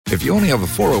If you only have a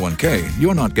 401k,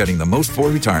 you're not getting the most for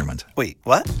retirement. Wait,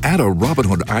 what? Add a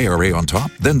Robinhood IRA on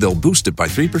top, then they'll boost it by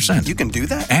 3%. You can do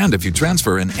that? And if you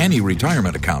transfer in any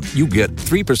retirement account, you get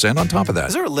 3% on top of that.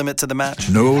 Is there a limit to the match?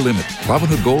 No limit.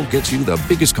 Robinhood Gold gets you the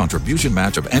biggest contribution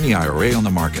match of any IRA on the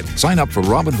market. Sign up for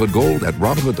Robinhood Gold at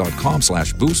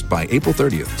Robinhood.com/boost by April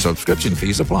 30th. Subscription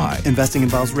fees apply. Investing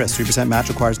involves risk. 3% match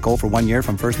requires gold for 1 year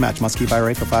from first match. Must keep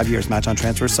IRA for 5 years. Match on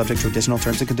transfers subject to additional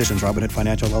terms and conditions. Robinhood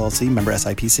Financial LLC, member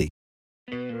SIPC.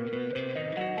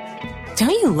 Don't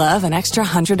you love an extra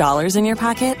 $100 in your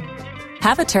pocket?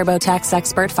 Have a TurboTax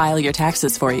expert file your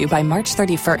taxes for you by March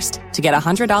 31st to get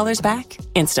 $100 back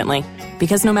instantly.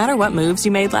 Because no matter what moves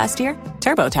you made last year,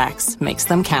 TurboTax makes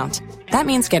them count. That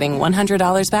means getting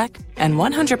 $100 back and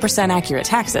 100% accurate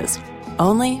taxes,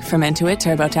 only from Intuit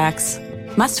TurboTax.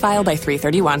 Must file by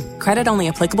 3/31. Credit only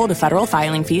applicable to federal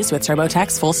filing fees with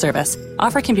TurboTax full service.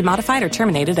 Offer can be modified or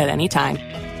terminated at any time.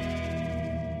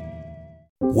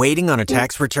 Waiting on a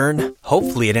tax return?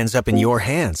 Hopefully it ends up in your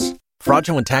hands.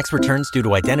 Fraudulent tax returns due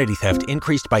to identity theft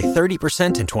increased by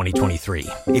 30% in 2023.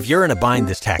 If you're in a bind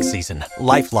this tax season,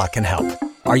 LifeLock can help.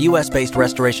 Our U.S.-based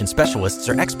restoration specialists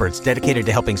are experts dedicated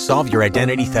to helping solve your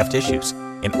identity theft issues.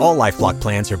 And all LifeLock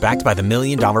plans are backed by the $1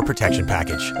 Million Protection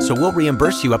Package. So we'll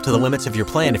reimburse you up to the limits of your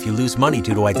plan if you lose money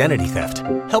due to identity theft.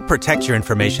 Help protect your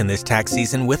information this tax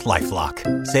season with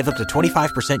LifeLock. Save up to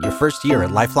 25% your first year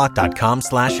at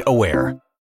LifeLock.com/aware.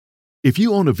 If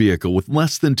you own a vehicle with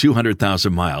less than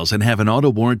 200,000 miles and have an auto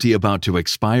warranty about to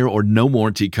expire or no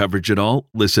warranty coverage at all,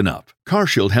 listen up.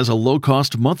 CarShield has a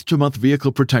low-cost month-to-month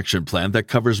vehicle protection plan that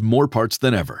covers more parts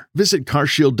than ever. Visit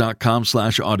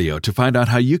carshield.com/audio to find out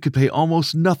how you could pay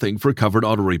almost nothing for covered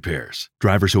auto repairs.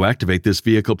 Drivers who activate this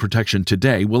vehicle protection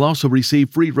today will also receive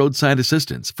free roadside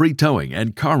assistance, free towing,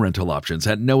 and car rental options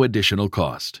at no additional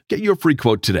cost. Get your free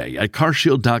quote today at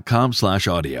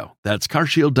carshield.com/audio. That's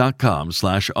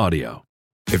carshield.com/audio.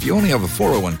 If you only have a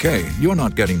 401k, you're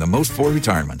not getting the most for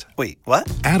retirement. Wait, what?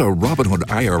 Add a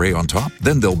Robinhood IRA on top,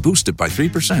 then they'll boost it by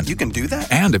 3%. You can do that?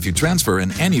 And if you transfer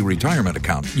in any retirement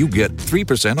account, you get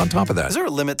 3% on top of that. Is there a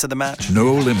limit to the match?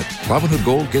 No limit. Robinhood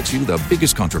Gold gets you the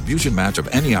biggest contribution match of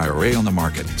any IRA on the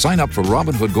market. Sign up for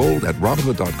Robinhood Gold at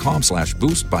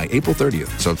Robinhood.com/boost by April 30th.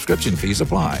 Subscription fees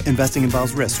apply. Investing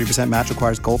involves risk. 3% match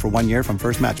requires gold for 1 year from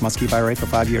first match. Must keep IRA for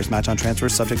 5 years. Match on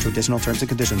transfers subject to additional terms and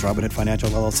conditions. Robinhood Financial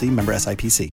LLC, member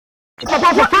SIPC.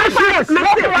 Papa, for 5 years. What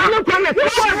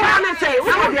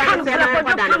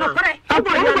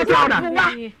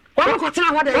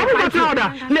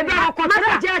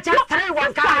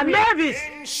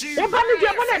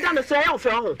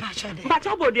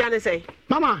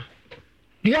Mama,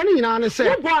 the only man say,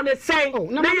 "What born is saying? Oh,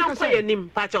 no, no, say him,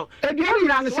 Pacho. The only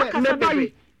man say,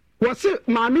 "Maybe what's it,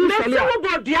 Mammy? What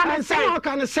born say? What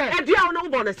can I say? The only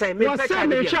born say, "Me say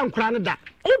me cham Canada."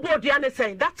 Oh, born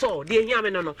say, that's all. The hear me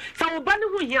no. So Bunny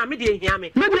who hear me, the hear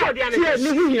me. Maybe born hear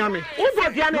me. Oh,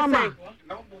 born say.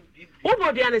 Oh,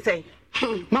 born say.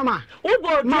 Mama, oh,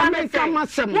 born say. One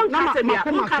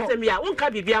Casemia, one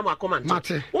Cabibia, Macoman.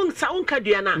 Mate, one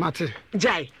Cadiana, Mate,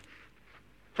 Jai.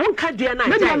 One Cadiana,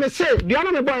 maybe say, the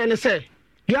other boy and say,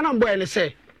 the other boy and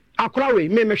say, Acrawi,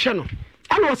 me Mechano.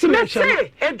 I was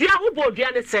mentioned, a dear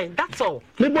Ubodiana saying, that's all.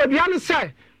 The Bodiana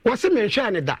say, was a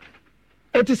mention that.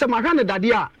 It is a Mahana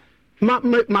Dadia,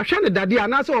 Machana Dadia,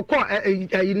 and also call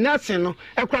a nursing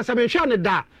across a mention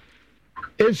that.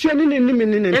 It's shining in the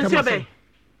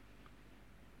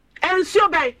and so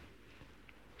bay.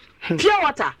 Pure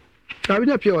water. I will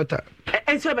not pure water.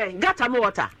 And so bay, got some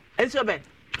water. And so bay.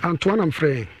 Antoine, I'm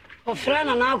free. Oh, friend,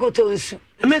 and I'll go to Miss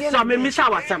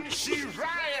Awasam.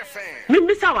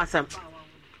 Miss Awasam.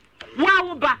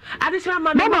 Wow, but I just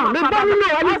remember Mama, I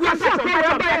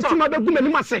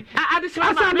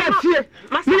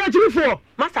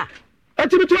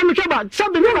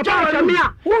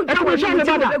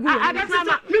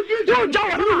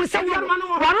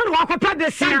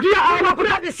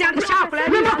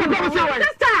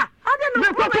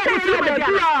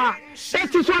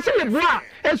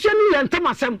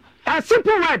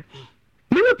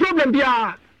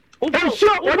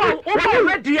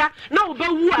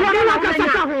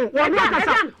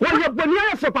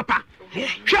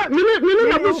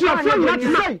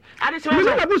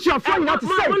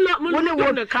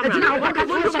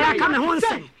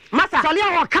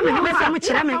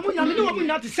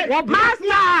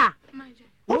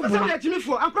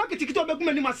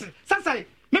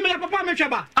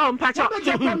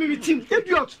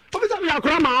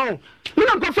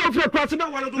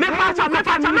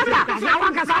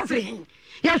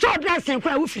you're so dressing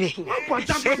for free.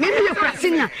 Maybe you're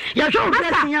pressing. You're so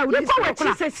dressing. You're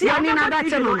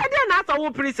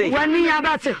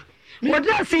What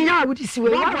dress in ya would you see?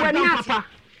 What papa?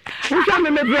 Who can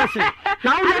me dress?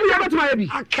 Now you have to my baby.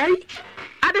 Okay.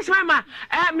 Adis mama,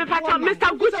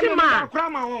 Mr. Gucci man.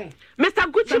 Mr.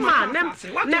 Gucci man.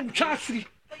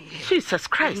 Jesus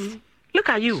Christ. Look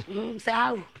at you.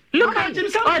 Look at you.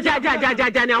 Oh, ja.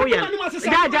 Now we are.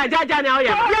 Now we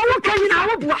are. What can you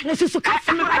now? This is so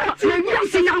custom.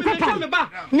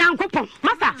 Nyankopon.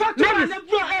 Master.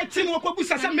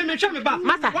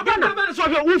 Master.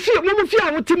 We feel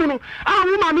what Timono. Ah,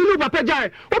 woman, you know, Papa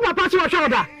Jai. What Papa to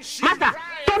shoulder. Master.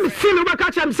 Don't feel what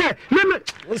catch him say.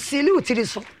 We see you to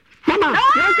this. Mama.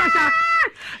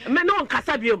 Me no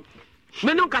Casabio.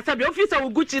 Me no Casabio. Officer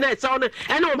Gucci na sound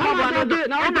and no Papa.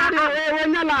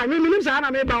 Na me say na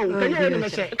me ba o. Can you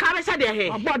say? Can say there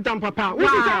here. About them Papa.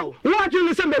 Wow. What you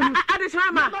listen baby? Adis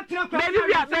mama.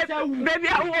 Baby I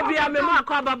will be a me ma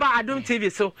kwa baba Adum TV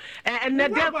so. And the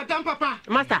them Papa.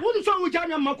 Master. Who so we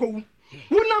jam mako?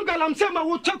 Who nam galam say ma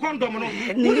wo check condom no.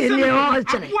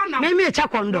 Me me check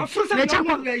condom. Me check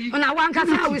condom. Na wan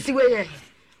kasa we see we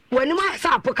when you might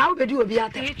stop, how would you be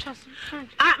at me?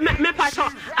 I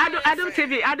don't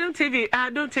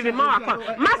TV,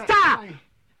 Master.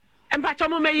 And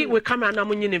Pachomo may we come and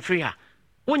I'm in free.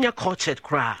 When you're cultured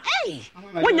cry. Hey,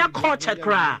 when you're cultured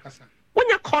cry. When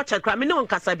you're cultured cry, me no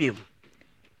Casabium.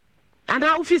 And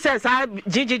our officers are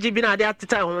GGG been at the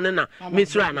time,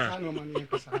 Miss Rana.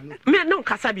 Me no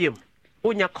Casabium.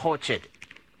 When you're cultured.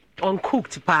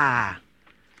 Uncooked pa.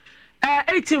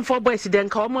 18 for boys then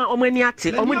come on many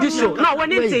ati o mo di show no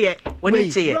woni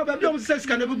tie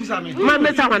ma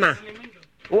meta wana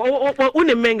o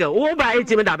ne menga o ba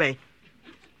 18 da ben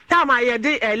tama ye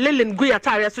de lilin gu ya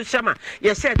tare so shema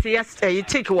ye shirt yes you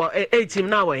take 18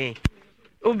 na we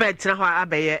o bet na ho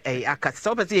abaye aka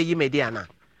so pese ye media na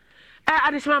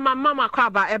adishima mama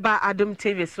kwaba eba Adum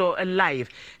TV so live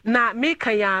na me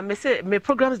kan ya me say me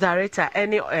programs director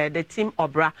any the team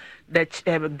Obra the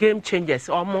game changers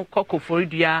omo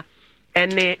kokoforidua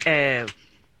any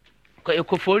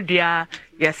kokoforidua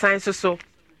ye science so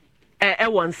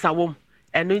won sawom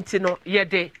eno nti no ye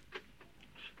de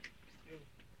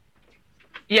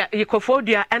ye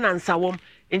kokoforidua ensawom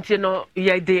nti no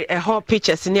ye de whole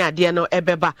pictures ni ade no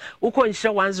ebeba uko nhire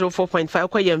 104.5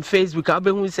 uko ye Facebook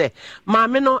abehu se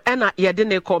maame no na ye de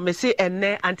ne ko me se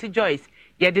enne Auntie Joyce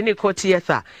ye de ne ko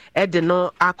theater e de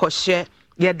no akɔhye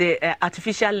ye de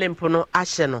artificial limp no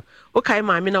ahye no ukai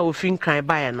maame na ofin kan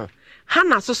bae no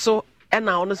hana soso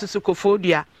na ono soso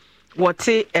kofodua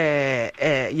wote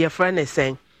ye friend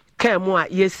sen kemu a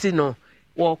yesi no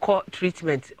wo call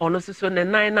treatment ono soso ne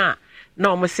nan na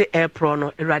omo se airpro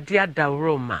no eradia da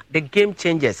roma the game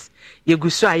changers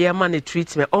yeguso ayema ne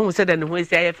treatment omo se da ne ho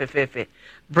esi ayefefefe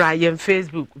Brian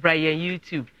Facebook Brian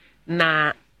YouTube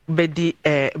na bedi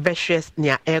behwes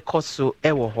nia ekoso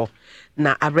ewo ho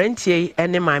na abrantie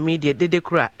ene maami de dede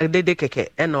keke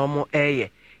ena omo ye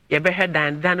behwe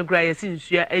dan gura yesi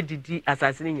nsua edidi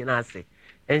asase ni nyina ase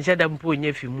enhye da mpo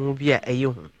nya fimu bi a eye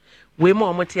ho we ma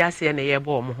omo te ase na ye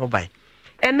bo omo ho ban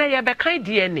ene ye be kan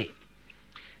DNA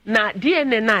na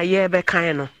DNA na ye be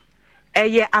kan no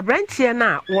eye abrantie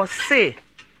na wo se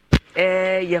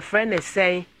ye friend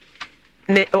say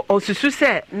ne osusu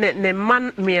se ne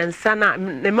man miensa na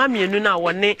ne ma mienu na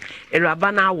woni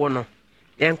eraba na awo no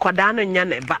enkoda no nya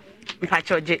ne ba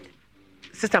mpachoje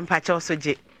sister mpacho so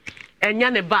je enya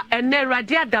ne ba ene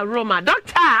radia da Roma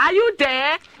doctor are you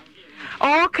there?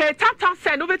 Okay tata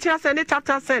send obetia send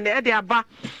tata send e de aba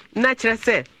na kire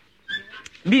se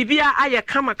bibia aye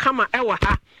kama ewa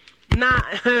ha na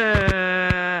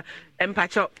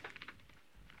empacho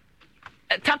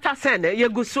tata send ye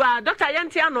gusua doctor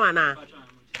yanti ano ana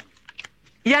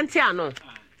yanti ano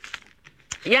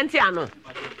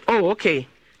oh okay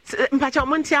mpacho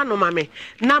monti ano mame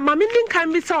na mame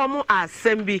ninkan bi se omo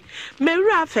asem bi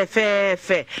mewura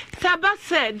fefefe saba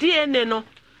se DNA no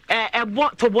ebo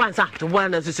to boansa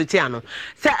so ti ano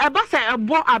se eba se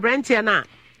ebo abrantie na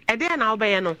e de na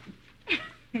obeye no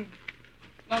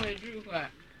mama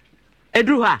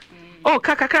edru ha oh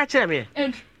kaka kire me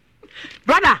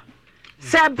brother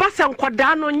se eba se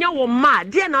nkoda no nya wo ma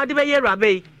de na ode be ye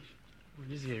rabe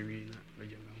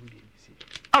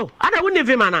oh ada woni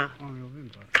vi mana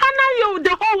you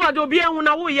the whole world will be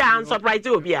na wo ya and surprise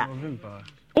obi a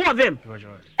wo of him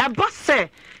e boss say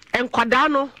enkwada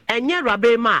no enye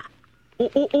rabe ma o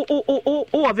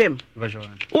of him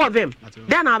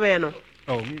then abe no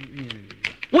oh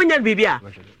wonya bibia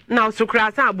na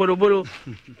osukra san boroboro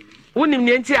wonim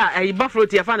ne nti a e buffalo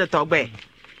tie fa ne togbe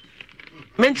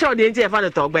menche o de nti e fa ne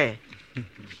togbe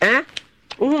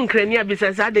wo nkrania bi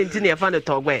sense ade nti ne e fa ne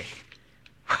togbe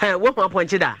wo ho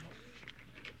aponchi da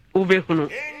ube hunu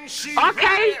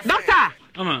okay doctor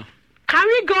Can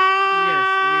we go?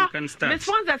 Yes, we can start. The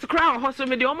sponsors crowd hospital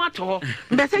me the omato.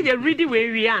 Message you ready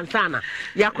we answer na.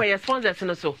 Yakwa sponsors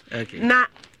no so. Okay. Na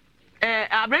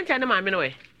abrante na ma me no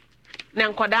we.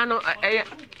 Na nkoda no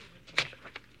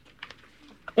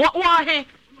What he?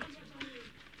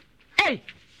 Hey.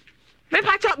 Me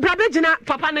pacho brabe gina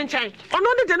papa ne nchen.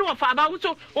 Ono ne de no fa aba wo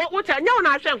so wo ta nya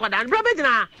na ahwe nkoda. Brabe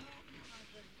gina.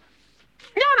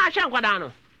 Nya na ahwe nkoda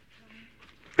no.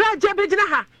 Brabe gina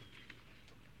ha.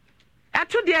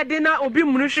 Eto de de na obi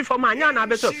munu hwe fo ma nya na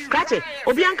abeso. Kache,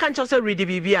 obi anka ncho so ready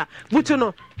bibia. Butu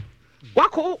no.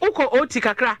 Wako uko oti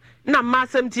kakra na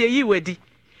masem tie yi wedi.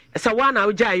 So one na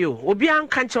ujayo. Obi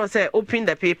anka ncho say open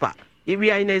the paper. If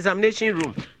we are in examination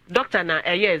room, doctor na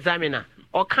examiner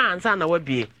or can't na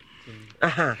wabie.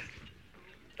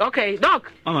 Okay,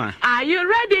 doc. Mama. Are you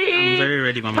ready? I'm very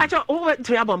ready, Mama. Pacho, over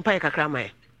to your bumpire kakra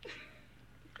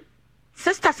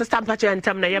Sister, Pacho and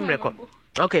Tam na yemreko.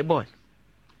 Okay, boy.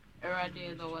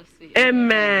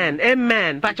 Amen.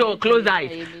 Amen. Pacho, close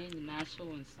eyes.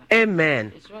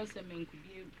 Amen.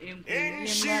 Amen.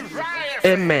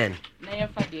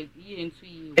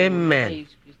 Amen.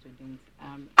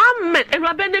 Amen. E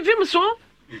wa benefim so.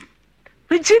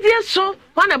 Me gidie so.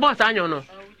 One about anyo no.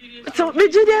 So me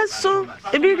gidie so.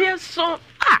 E bi die so.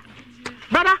 Ah.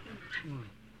 Brother.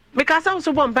 Me ka sa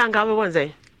so bomba nga we won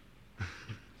say.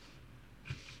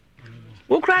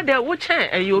 Wo kra de wo chen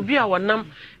e obi a wonam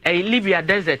e Libya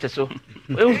desert so.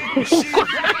 E wo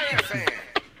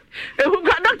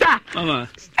doctor. Mama.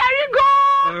 There you go.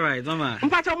 All right, Mama.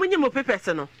 Mpacho munyi mo papers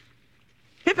no.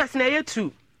 Papers na ye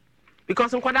 2.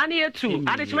 Because nkwada na ye 2.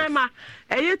 Adechima ma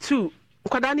ye 2.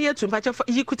 Nkwada na ye 2 mpacho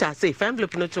yi kuta say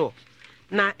envelope no to.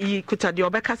 Na yi kuta de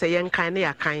obeka say yen kan na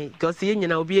ya kan because ye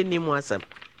nyina obi eni mu asem.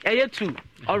 Ye 2.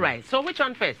 All right. So which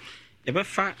one first?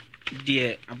 Ebefa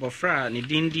de abofra ne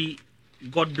dindi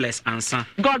God bless answer.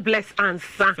 God bless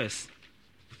answer. First.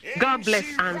 God bless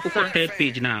answer. Third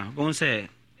page now. Go and say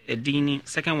Edini.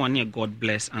 Second one here, God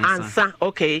bless answer. Answer.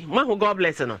 Okay. Who God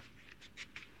bless no.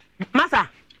 Masa.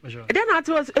 Then I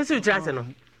was no.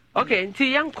 Okay.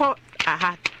 Nti yanko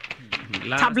aha.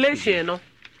 Tablation no.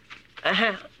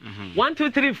 1 2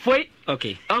 3 4.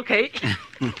 Okay. Okay.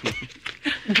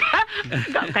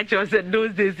 Catch us at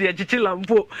those days here,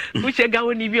 Chichilampo, which a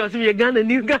gown if you are Ghana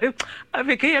new guy. I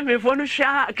became a phone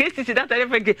share case that I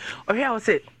forget. Or here I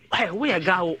say, hey, we are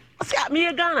go. See me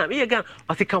a Ghana, me a Ghana.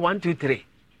 I think 1 2 3.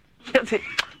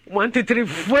 1 2 3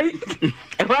 4.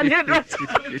 And one day dress.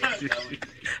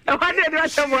 And one day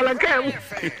dress okay.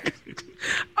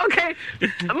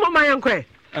 Mama Yankwe.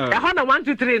 I want 1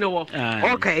 2 3 no.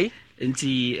 Okay.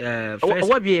 Nti first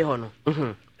what be hono.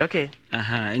 Okay.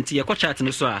 Nti your chat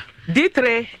no so a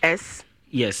D3S.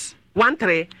 Yes.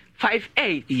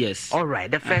 1358. Yes. All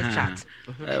right, the first chat.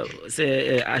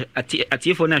 Say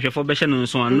atiefo na hwefo be hye no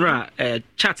so anora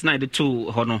chat na the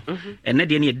two hono. And na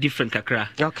de na different kakra.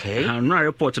 Okay. Anora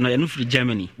report no no free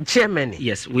Germany. Germany.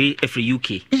 Yes, we free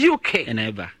UK. UK. And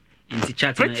ever. Nti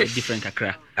chat na different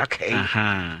kakra. Okay.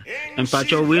 And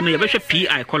pacho we no you be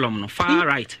PI column no far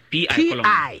right. PI column.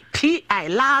 PI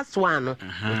last one.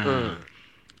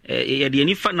 The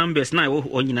any numbers now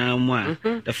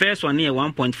the first one here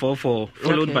 1.44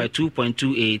 followed by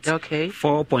 2.28 okay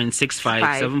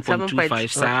 4.65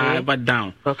 7.25 but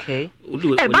down okay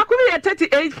back we at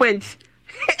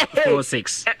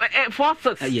 38.46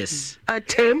 46 yes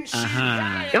term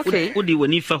okay udi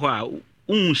woni fa ho a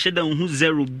unhyeda hu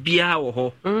zero bia wo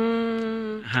ho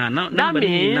number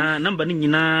ni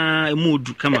nyina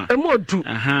emodu kama emodu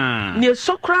ne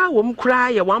sokra wo mkra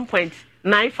ye 1.95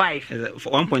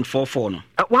 1.44 no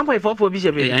 1.44 bi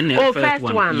je oh first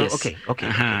one yes. Okay.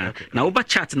 Now over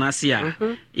chat na sia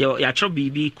ya tro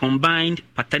bibi combined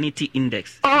paternity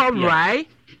index all right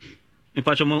me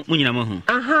pacho mo nyina mo hu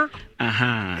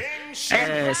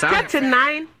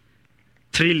 39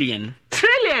 trillion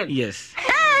yes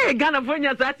Ghana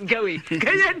Fonya that going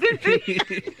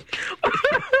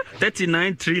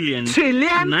 39 trillion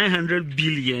 900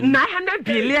 billion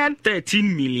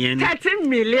 13 million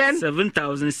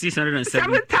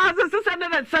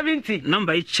 7,670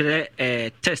 number each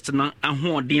test na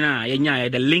ahoɔden a yenya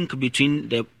the link between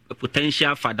the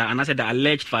potential father and I said the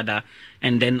alleged father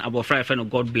and then abofra friend of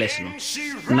God bless no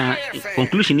na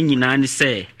conclusion ni nyina ni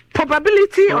say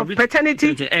probability of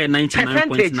paternity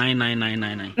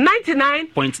 99.99999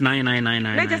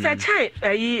 99.99999 let's just say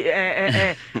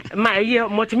my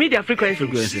multimedia frequency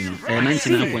no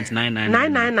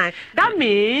 99.999 that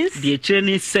means the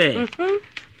training say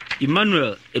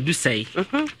Emmanuel edu say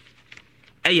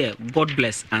God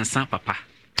bless answer papa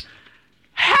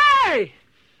hey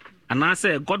and I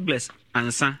say God bless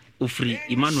answer ofri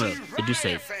Emmanuel edu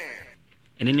say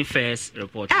And any first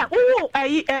report.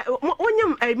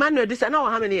 Emmanuel, this now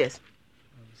how many years?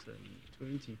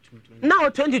 22. Now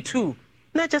 22.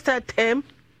 Not just a term.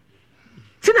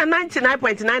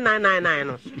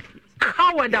 99.9999.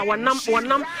 Coward, one num,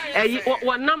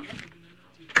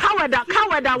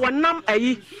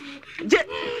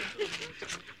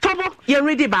 Tobo, you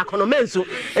ready back on a mensu.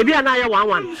 Ebi anaya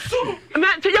 1-1.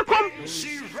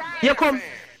 You come.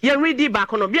 You ready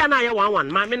back on a Bianaya 1-1.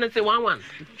 My minute say 1-1.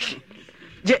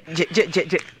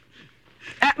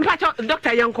 Pacho,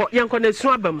 Dr. Yanko ne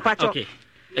swabem, Pacho. Okay.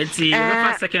 It's the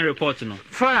second report, no.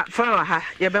 For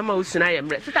Yabama Usuna, I'm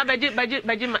ready. Sit up,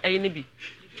 Bajim, a nibi.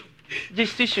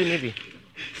 Just tissue, nibi.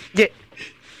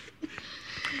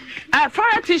 For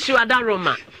a tissue at that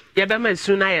Roma. Yabama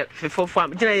Suna for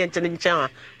farm, Giant and Chama,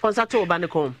 Fonsato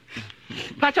Banacom.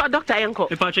 Pacho, Dr. Yanko.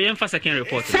 Pacho, for second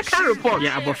report. Second report.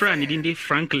 Yeah, about Frank, Dindi,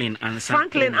 Franklin and Son.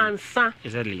 Franklin and Son.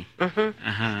 Exactly.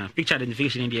 Picture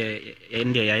identification in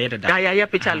the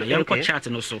picture. Young chat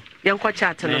and also. Young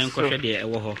chat and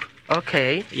also.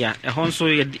 Okay. Yeah, a honso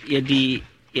the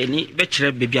any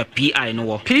better baby PI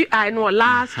no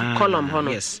last column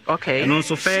hono. Yes. Okay. And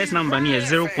also first number near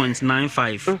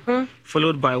 0.95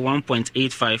 followed by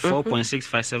 1.85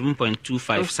 4.65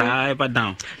 7.25 cyber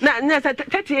down. Now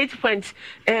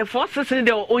 38.46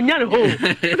 the onyan ho.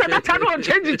 That time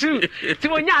change to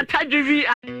onya tadrivi.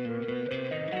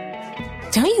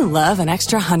 Don't you love an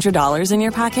extra $100 in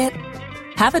your pocket?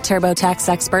 Have a TurboTax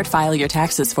expert file your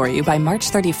taxes for you by March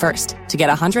 31st to get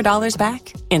 $100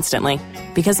 back instantly.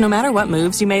 Because no matter what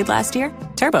moves you made last year,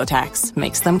 TurboTax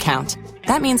makes them count.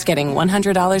 That means getting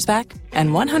 $100 back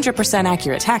and 100%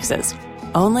 accurate taxes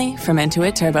only from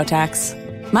Intuit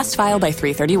TurboTax. Must file by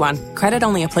 3/31. Credit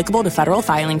only applicable to federal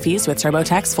filing fees with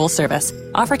TurboTax full service.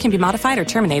 Offer can be modified or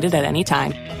terminated at any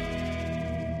time.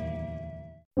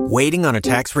 Waiting on a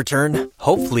tax return?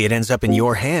 Hopefully it ends up in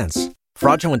your hands.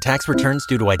 Fraudulent tax returns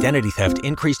due to identity theft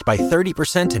increased by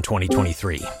 30% in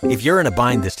 2023. If you're in a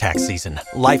bind this tax season,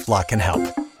 LifeLock can help.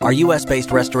 Our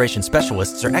U.S.-based restoration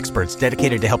specialists are experts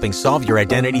dedicated to helping solve your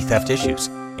identity theft issues.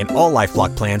 And all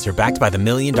LifeLock plans are backed by the $1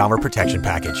 Million Protection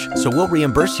Package. So we'll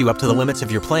reimburse you up to the limits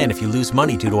of your plan if you lose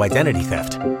money due to identity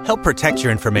theft. Help protect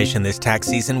your information this tax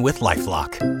season with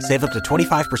LifeLock. Save up to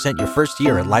 25% your first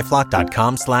year at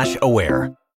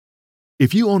LifeLock.com/aware.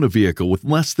 If you own a vehicle with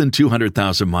less than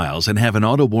 200,000 miles and have an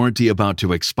auto warranty about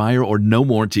to expire or no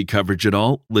warranty coverage at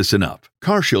all, listen up.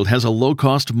 CarShield has a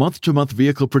low-cost month-to-month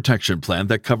vehicle protection plan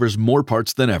that covers more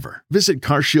parts than ever. Visit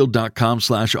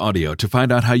carshield.com/audio to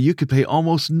find out how you could pay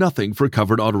almost nothing for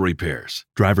covered auto repairs.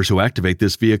 Drivers who activate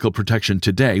this vehicle protection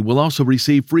today will also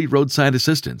receive free roadside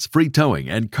assistance, free towing,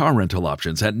 and car rental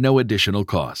options at no additional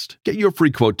cost. Get your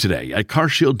free quote today at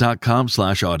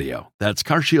carshield.com/audio. That's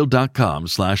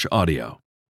carshield.com/audio.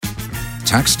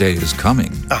 Tax day is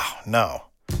coming. Oh, no.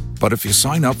 But if you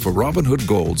sign up for Robinhood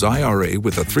Gold's IRA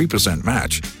with a 3%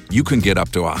 match, you can get up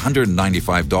to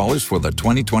 $195 for the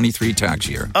 2023 tax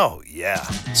year. Oh, yeah.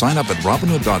 Sign up at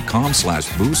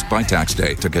Robinhood.com/boost by tax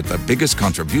day to get the biggest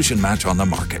contribution match on the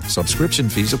market. Subscription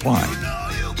fees apply.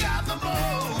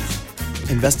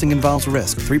 Investing involves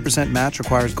risk. 3% match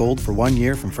requires gold for 1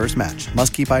 year from first match.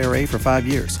 Must keep IRA for 5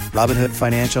 years. Robinhood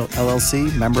Financial, LLC,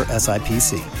 member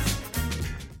SIPC.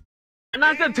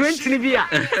 Another 20 Libya.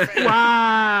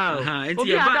 Wow.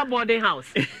 Okay, other boarding house.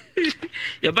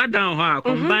 You're back down here,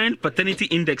 combined paternity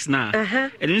index now.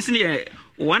 And you see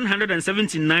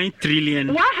 179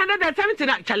 trillion.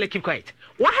 179, Charlie, keep quiet.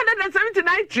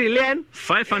 179 trillion.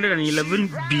 511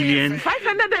 billion.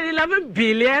 511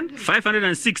 billion.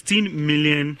 516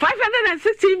 million.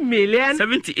 516 million.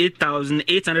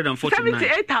 78,849.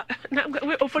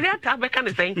 78,000. For that, I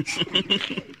can't say.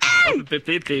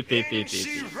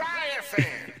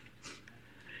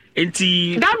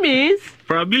 That means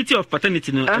probability of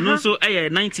paternity and also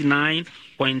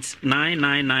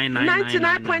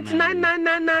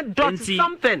 99.99999 dot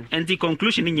something. And the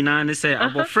conclusion in United say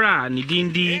Abofra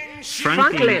Nidindi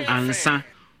Franklin Ansa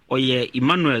or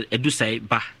Emmanuel Edusai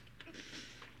Ba.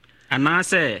 And I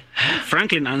say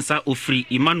Franklin Ansa Ufri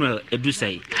Emmanuel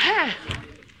Edusai.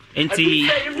 And the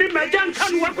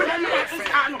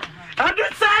I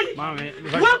don't say.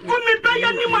 What could me pay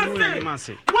anyone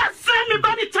say? What say me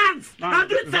by the chance? I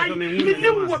don't say. Me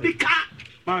knew what be car.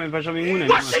 Mama, What me me up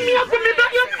with me by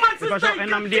anyone say?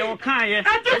 And I'm the okay. I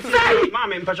don't say.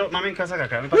 Mama, Mama,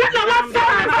 Kasaka. What I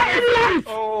say?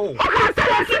 Oh.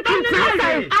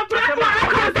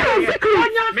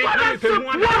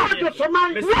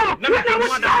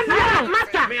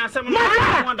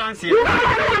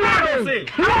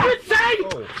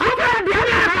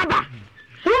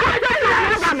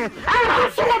 I'm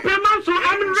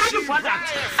ready for that.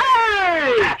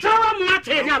 Hey!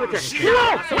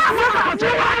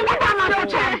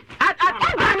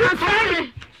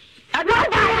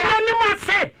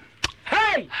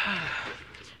 Hey,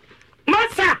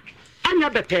 Massa, anya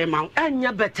better mount,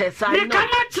 anya better side. You come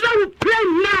out to play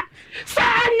not, say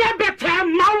anya better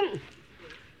mount.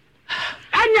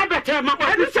 Anya better mount,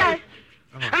 what do you say?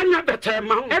 Anya better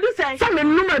mount, what do you say? Some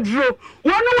number drew.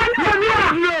 One, and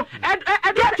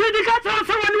get to the cat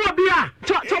for one will be a.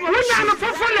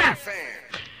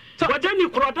 So, what then you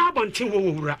brought up on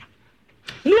Tiwura?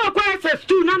 No questions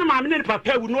to none of my men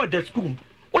prepare with no the school.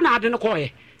 One I didn't call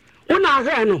it. Una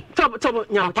no top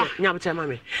nyamcha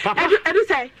mama edu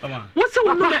say what's so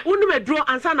we draw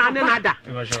answer na nada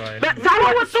but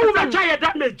that was so much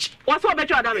damage what's so much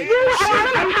damage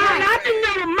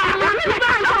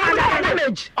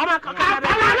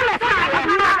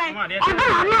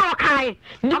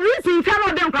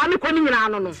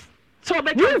so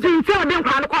be using for them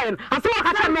kan kwai aso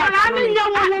ka tell me nya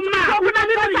wo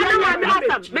ma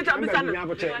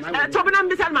to be na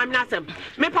misal ma minasem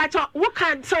me pa cho wo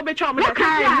kan so be cho me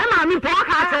na ma mi po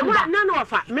ka asem na no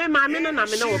fa me ma me na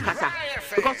me na wo kasa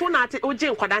because wo na o je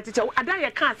nkwada teacher ada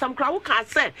ye kan asem kra wo ka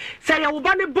say ye wo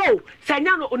ba ne bow say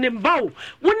nya no ne bow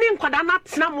wo ni nkwada na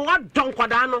tena mo wa don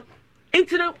nkwada no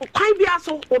intine kwan bia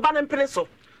so wo ba ne mpere so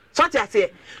ti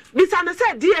ase bisa na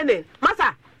say DNA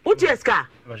masa Ucheska.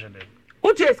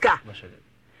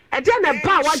 And then a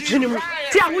bar what dream.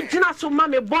 Tia would not so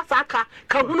mammy boss aka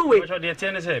can away. The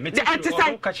tennis,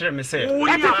 catch them say.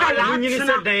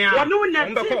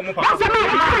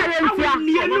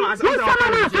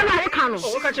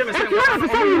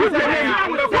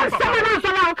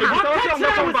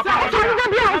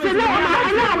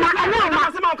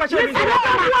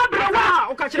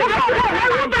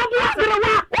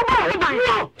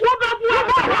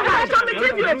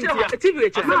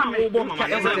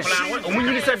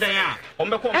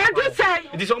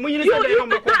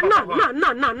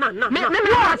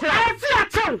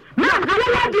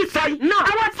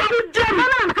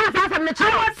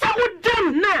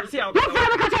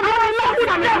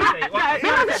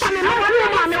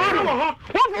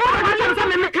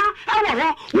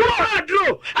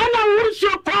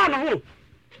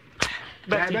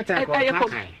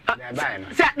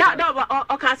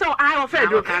 Okay, so I offered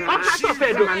you. And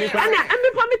me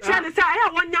promise you say I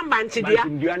want young man to dia.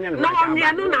 No, me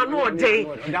no day.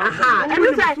 Aha. And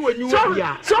you say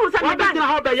so say me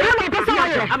how be you no person why.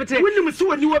 When you see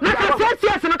when you be 6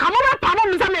 years no come on pa mo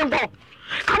me go.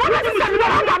 Come on, the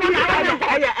one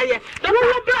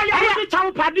be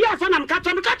chow padia so na catch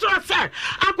say.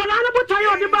 Akola na bo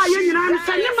tayo de ba ye nyina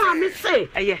say ne ma me say.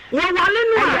 Wo wale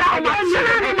no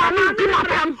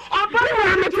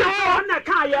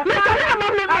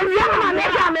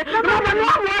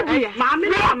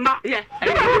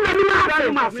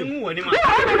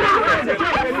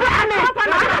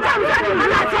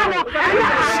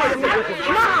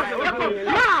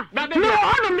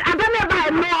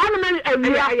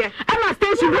I'm a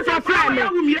station with a friend.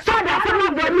 So that's a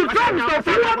me friends.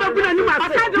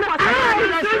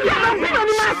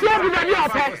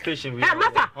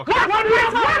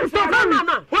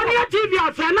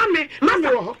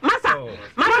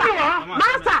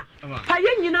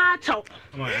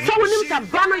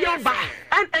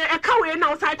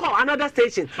 Another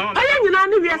station.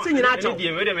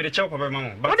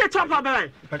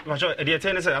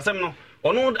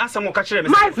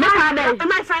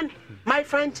 My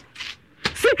friend.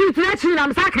 Secret letting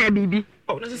I'm sacred, baby.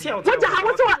 Oh, let's see what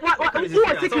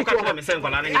secret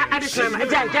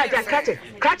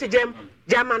catch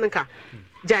Jamanka.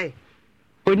 Jai.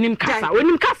 Onim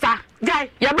Kasa. Jai.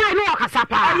 Yabai no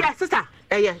Casapa. Yes, sister.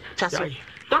 Yeah, Chasway.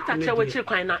 Doctor, what you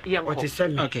kind of young. What is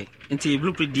okay. Into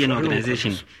Blueprint DNA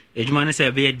organization. A human say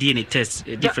a DNA test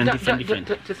different.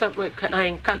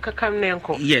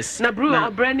 Yes. Na brew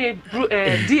or brand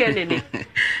DNA.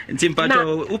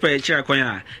 Timpato Upe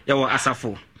Chirakoya, your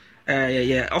Asafo.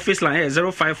 Office line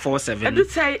 0547.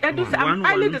 I'm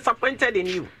highly disappointed in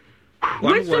you.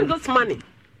 Wasting this money.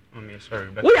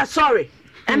 We are sorry.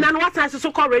 And then what's nice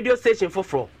so called radio station for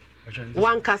fraud.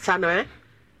 One Casano,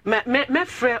 me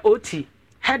friend OT,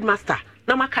 headmaster.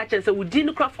 Na ma catch and say we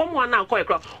didn't cry from one now call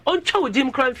cry. On chow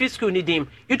Jim Crime Free School need him.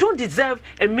 You don't deserve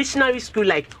a missionary school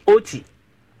like OT.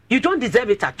 You don't deserve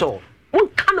it at all. One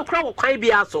cannot cry or cry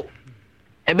be also.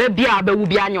 A baby will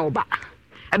be an yoba.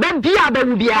 A baby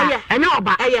will be an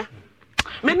yoba.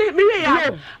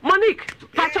 Monique,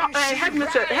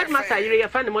 headmaster, you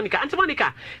find Monica. Auntie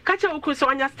Monica, catch your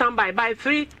Kuswanya standby by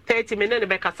 3:30 minutes.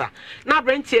 Becassa. Now,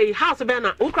 Brent, house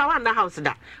banner, Ukrawanda house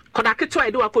that. Kodakito, I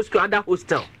do a post to other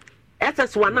hostel.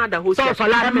 SS1 other hotel. So,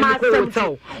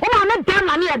 hotel. Oh, I'm not damn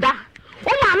money at that.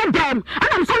 I'm them.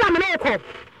 I'm sorry, I'm an echo.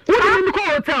 What are you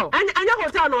hotel? And your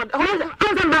hotel, not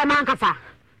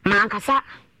Mancasa.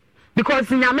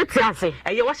 Because in Ametiasi,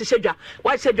 and you watch a schedule.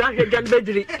 Why said you are John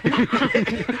Bedry?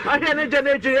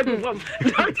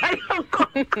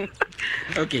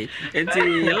 Okay, it's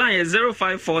the line is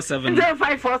 0547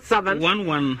 11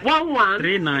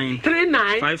 39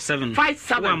 57.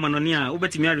 Manonia,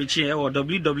 Ubetimia Richie or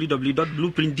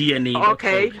www.blueprintdna.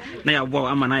 Okay. Now,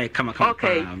 I'm an come.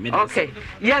 Okay.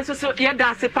 Yes, so yeah,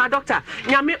 that's a doctor.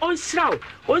 Yami on show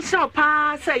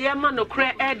pass a yaman no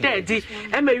cray air daddy,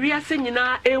 and we are singing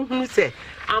a say,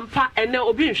 Ampa and no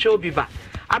obi show biba.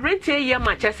 I bring to ye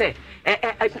much, I say,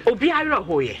 Obi Ira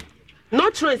Hoye.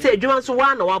 Not true, say, Jones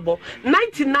 1 or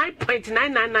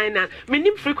 99.9999,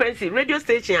 minimum frequency, radio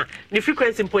station, the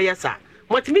frequency in Poyasa.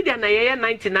 Multimedia na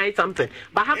 99 something,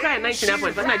 but how can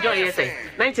 99 but I join you say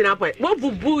 99 point. What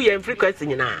boo and frequency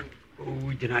na?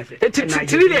 Oh, deny it. It's a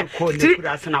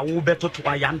woo better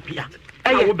to a young pia.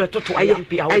 I will better to a young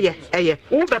pia.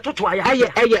 Who better to a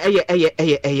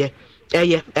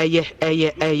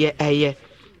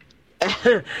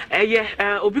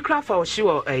Obicra for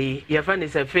sure, your friend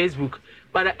is a Facebook,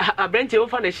 but I brent you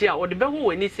for the share or the bell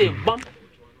when he say bump.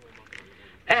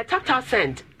 Tap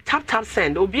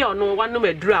send, Obi or no one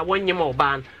number drew 1 year more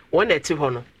ban, 1 or 2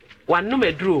 honor. 1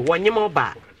 number drew 1 year more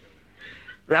bar.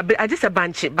 I just a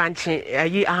banshee,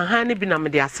 a honey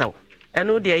binam de assault. I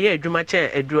know the air drew my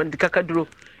chair, a drew and the cacadro,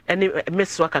 and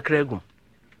Miss Waka Cregum.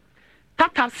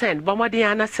 Tap send,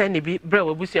 Bomadiana send be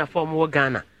brew busia form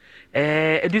Wagana.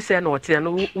 Do say no,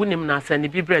 and win na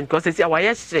send be brand, because it's our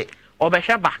yesterday, or by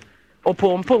Shaba, or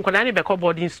Pom Conani Beco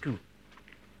boarding school.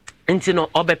 Intino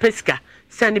or by Pesca,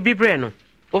 send be brand.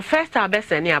 O first our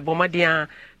best any Bomadian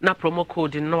na promo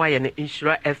code in Noy and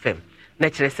Insura FM.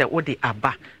 Naturally said, what the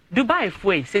Abba. Dubai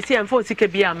Fway, say, and for Sika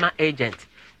be a ma agent.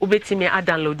 Ubeti me a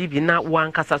download be na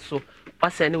one casaso.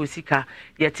 What's any Sika,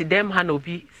 yet them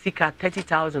Hanobi Sika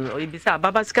 30,000 or Ibisa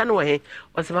Baba Scanway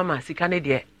or some Mama Sikane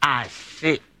dear. Ah,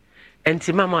 shit. And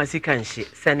Timama Sikan she,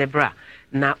 Senebra,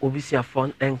 na Ubisia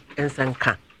phone and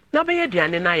Sanka. Now be a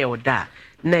Diana or da,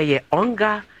 nay,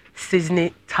 onga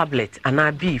seasoning tablet, and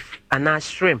our beef, and our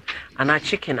shrimp, and our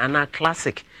chicken, and our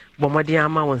classic,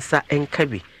 Bomadiama onsa and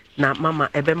Kabi. Na mama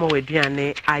ebemo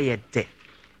weduane ayede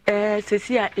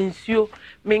sesia ensio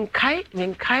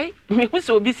menkai me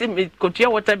so obi se me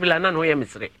kotua water bill na no ye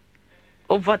misre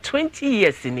over 20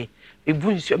 years ni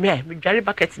ebu nsio me dware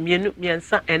bucket mienu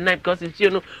miensa and night because ensio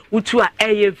no utu a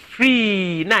eye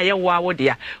free na ye wa wo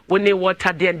dia woni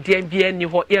water den bia ni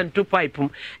ho ye nto pipe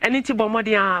eniti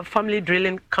bomode a family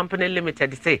drilling company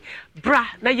limited say bra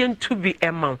na ye ntu bi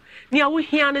emma ni a wo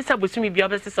hia ne sabosumi bia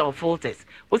obesesa of filters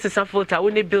wo sesa filter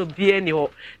woni bill bia ni ho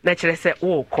na kire se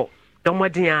wo ko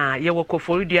domode a ye wo ko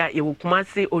forudia ye wo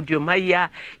kumase odiomaya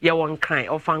ye won kan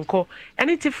ofanko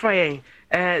eniti fry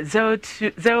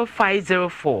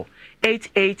 0504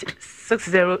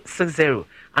 886060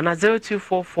 and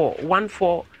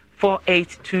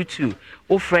 0244144822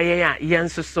 ofreye ya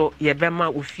yenso so ye bema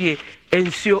ofie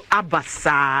ensio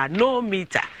abasa no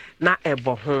meter na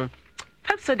ebo ho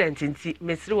Pepsodent nti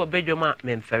mesri wo bedwoma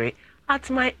memfere at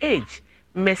my age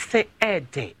mese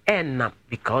eden enam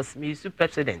because me use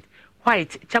Pepsodent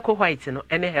white charcoal white no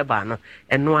ene heba no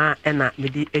eno a ena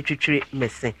medi etwetwere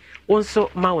mese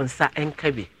wonso ma wonsa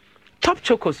enkabi top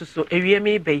choco so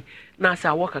ewieme be na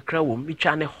sa waka kra wo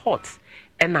mitwa ne hot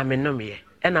ena me nomye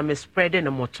ena me spread ne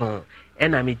moton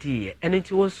ena me die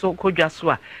enti wonso kodwa so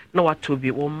a na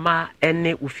watobi wo ma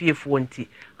ene ufiefo nti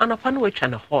anapa no watwa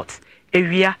ne hot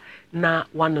ewia na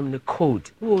wanom ne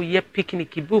cold wo ye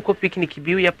picnic bu ko picnic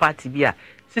bi wo ye party bi a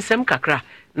sisem kakra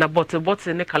na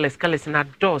bottle ne colors na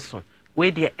doso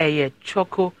we de eye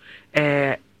choco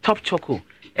top choco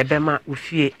ebema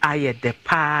ufie aye de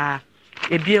pa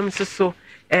ebiem so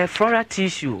flora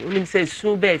tissue unim say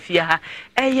sun be fie ha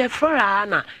eye flora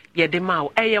na ye de ma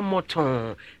eye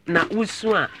moton na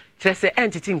usu a trese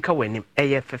entity nka wanim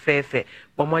eye fefefe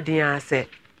bomoden a se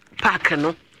pack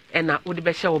no na wo de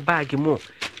be hye wo bag mu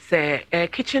se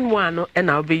kitchen one no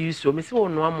na wo be use o me se wo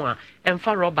no amo a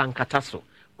emfa rubber nkata so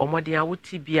omoden a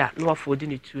wuti bia na wafodi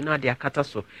ne tu na de akata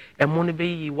so emo no be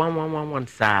yi 1111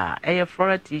 sa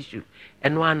flora tissue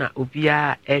eno ana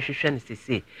obia hwehwe ne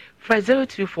sese for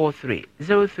 0243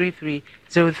 033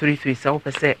 033 so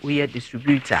pese we are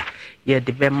distributor ye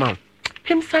de bema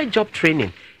Pimside job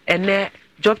training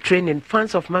job training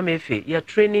fans of Mamefe ye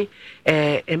training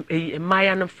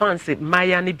Maya no fans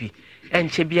Maya ne bi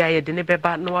enche bia ye de ne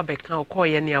beba na wabeka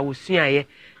okoye ne awosuaye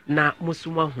na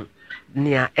musuma hu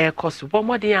nia air cost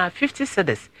bomodin 50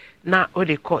 cedis na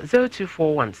ode call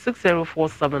 0241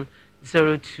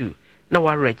 604702 na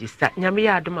wa register nyame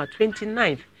ya adoma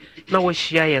 29th na wo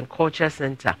share yen culture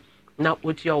center na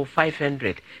what you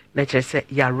 500 na chese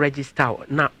ya register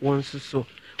na won so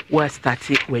we start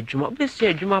we dwuma be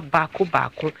so dwuma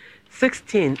baako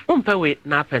 16 umpewe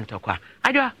na pentokwa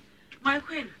adwa my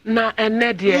queen na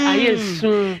enede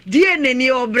ayesu DNA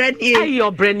ni obrani ayi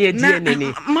obrani DNA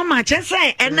ni mama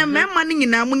chese ene mema ni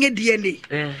nyina munye DNA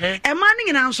ema ni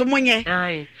nyina nso munye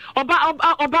ai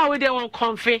oba we dey won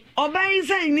confe oba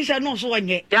isa inisha no so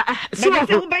wonye so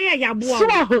oba ya aboa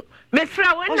so me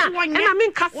fra wona na me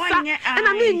nkasa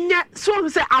na me nya so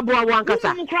se aboa wan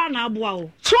kasa mu kra na aboa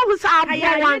o so se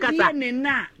aboa wan kasa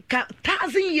na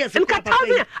 1000 years in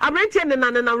 1000 abrante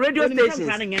na radio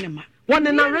stations one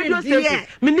in a radio station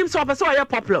minim so person oya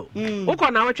popular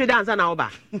uko na watch dance na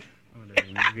oba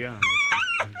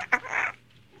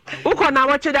uko na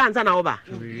watch dance na oba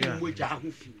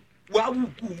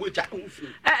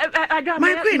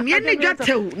my queen ye ni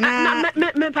dwatew na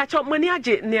me pacho mani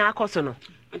age ne akoso no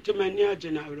antimani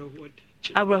age na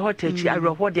awrehot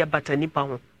de batani pa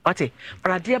ho ote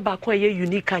brade ba ko ye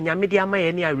unique anyame de ama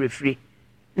ye ne awrefre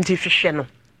nti hwehwe no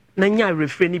na nya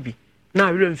awrefre ni bi na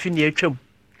awremfi ne atwam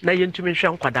na yentumi hwe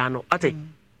nkwada no ate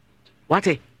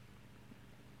wate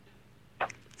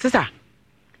sister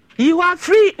you are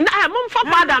free na mum fa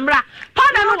pada mra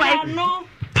pada no wai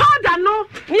pada no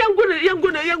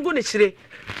yengu ne chire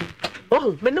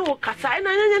oh me no kasa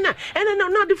na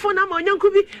no the phone am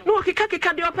onyanku bi no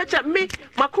keka de opacha me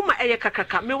makoma eye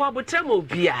kakaka me wabotra ma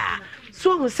obia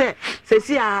so hu se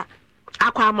si a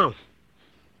akwa ama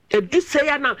edu se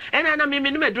ya na na me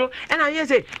no medro na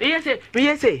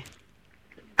yese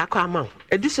akwa ama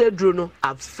edu se duro no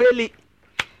afeli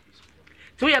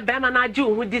so ya be ma na agi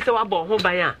hu di se wa bo ho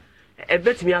ban a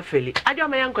ebetimi afeli adwo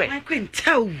ma yankwe my queen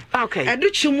tell okay edu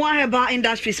chimu aheba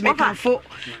industries me kanfo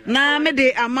na me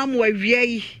de amam wa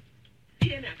wiai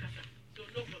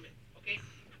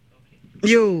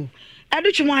yo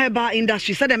edu chimu aheba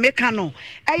industries said me kano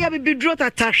eya bibidro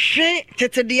tatahwe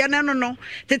tete de na no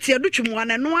tete edu chimu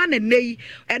ana no ana nei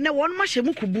ene won ma hye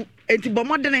mukubu enti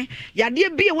bomodene yade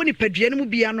bia woni padua no mu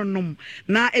bia no nom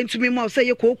na entumi ma say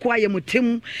ye kokko aye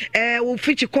mutem wo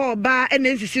fichi ko ba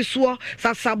ene nsisi so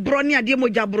sasabro ne ade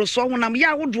mojabro so honam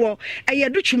ya wodo eye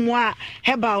dutwumu a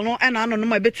hebal no ena no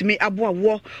ma betimi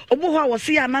aboawo obo ho a wo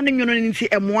se ya na ne nwono nti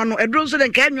emoa no edro so de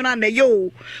nka nwono na ye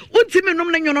o untimi nom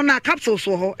ne nwono na capsules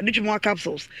ho dutwumu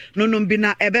capsules no nom bi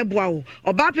na ebeboa wo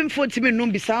oba pemfo ntimi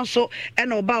nom bi sanso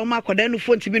ena oba o ma akoda no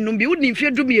fo ntimi nom bi woni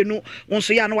mfie dumienu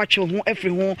wonso ya no wache ho afri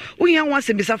ho we have one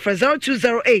Simbisa for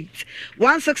 0208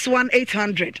 161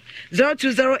 800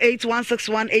 0208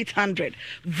 161 800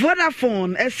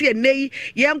 Vodafone SNA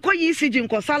Yanko ECG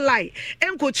Nkosa Lai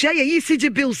Enko Chia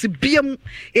ECG bills BM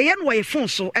Yan way phone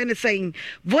so anything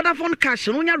Vodafone cash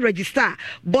no nya register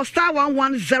Bosta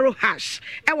 110 hash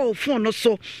ewo phone no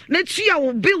so na tua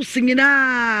wo bills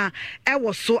nyina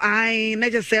ewo so ai na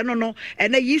je say no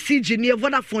and ECG near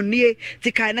Vodafone near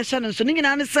tika na channel so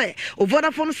nyina ne say o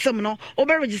Vodafone sim no o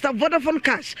be register Vodafone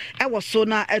cash I was so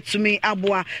na etumi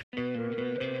aboa.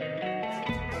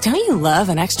 Don't you love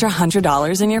an extra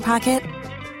 $100 in your pocket?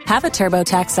 Have a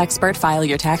TurboTax expert file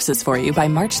your taxes for you by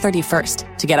March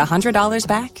 31st to get $100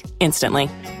 back instantly.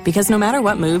 Because no matter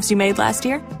what moves you made last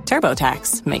year,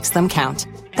 TurboTax makes them count.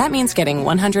 That means getting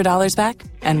 $100 back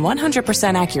and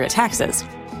 100% accurate taxes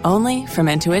only from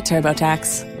Intuit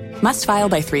TurboTax. Must file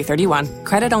by 3/31.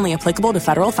 Credit only applicable to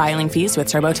federal filing fees with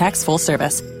TurboTax full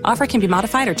service. Offer can be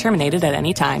modified or terminated at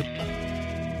any time.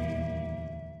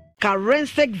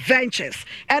 Forensic Ventures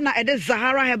and the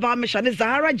Zahara Heba Mission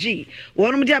Zahara G.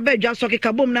 One of the Abedja Soki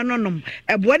Kabum Nanonum,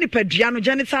 a Bueni Pediano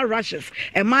genital rashes,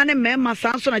 a man and member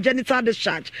Sanson a genital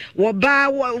discharge, Waba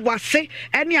Wase,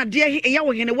 any idea he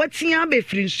in a wet Siambe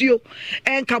Frinsio,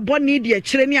 and Caboni, the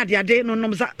Chilenia, the Ade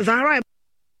no Zahara.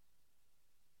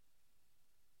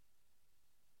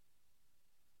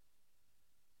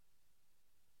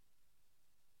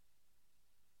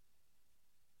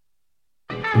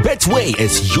 Betway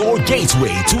is your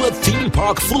gateway to a theme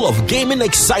park full of gaming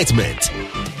excitement.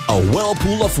 A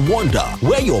whirlpool of wonder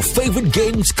where your favorite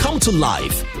games come to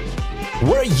life.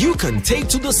 Where you can take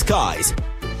to the skies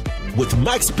with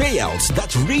max payouts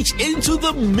that reach into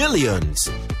the millions.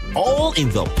 All in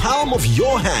the palm of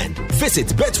your hand. Visit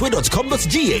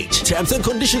betway.com.gh. Terms and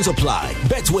conditions apply.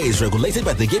 Betway is regulated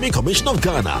by the Gaming Commission of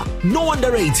Ghana. No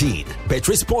under 18. Bet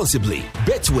responsibly.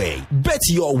 Betway. Bet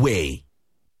your way.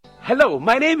 Hello,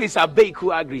 my name is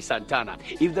Abeku Agri Santana.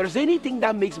 If there's anything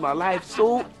that makes my life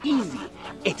so easy,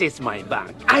 it is my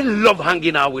bank. I love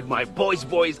hanging out with my boys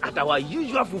at our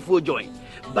usual fufu joint.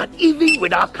 But even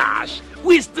without cash,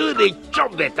 we still dey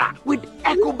chop better with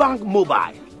EcoBank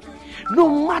Mobile.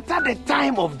 No matter the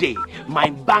time of day, my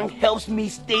bank helps me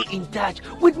stay in touch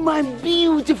with my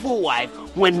beautiful wife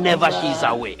whenever she's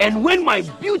away. And when my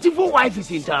beautiful wife is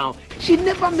in town, she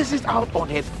never misses out on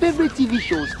her favorite TV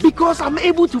shows because I'm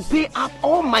able to pay up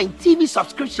all my TV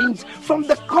subscriptions from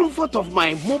the comfort of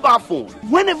my mobile phone.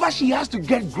 Whenever she has to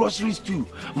get groceries too,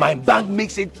 my bank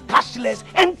makes it cashless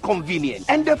and convenient.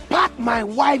 And the part my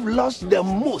wife loves the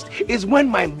most is when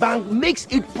my bank makes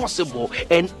it possible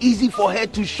and easy for her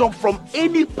to shop from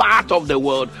any part of the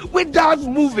world without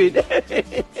moving.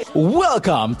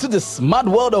 Welcome to the smart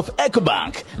world of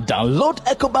EcoBank. Download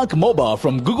EcoBank mobile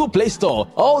from Google Play Store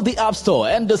or the App Store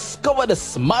and discover the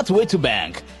smart way to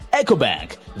bank.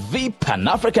 EcoBank, the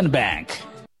Pan-African bank.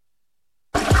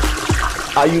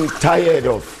 Are you tired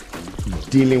of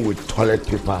dealing with toilet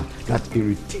paper that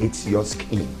irritates your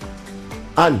skin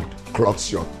and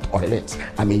clogs your toilets?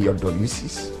 Your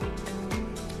WCs?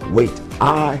 Wait,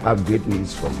 I have great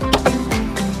news for you.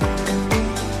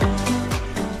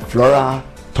 Flora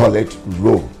Toilet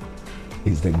Roll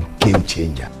is the game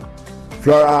changer.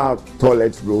 Flora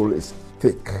Toilet Roll is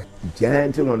thick,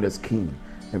 gentle on the skin,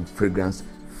 and fragrance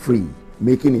free,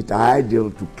 making it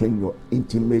ideal to clean your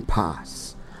intimate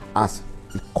parts as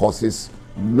it causes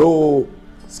no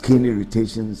skin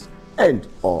irritations and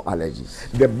or allergies.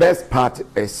 The best part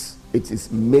is it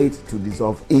is made to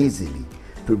dissolve easily,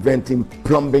 preventing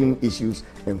plumbing issues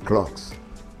and clogs.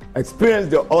 Experience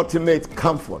the ultimate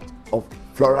comfort of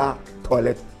Flora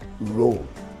Toilet Roll.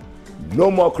 No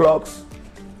more clogs,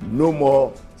 no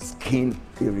more skin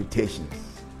irritations.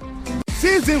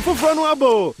 Season for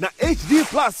Franuabo. Na HD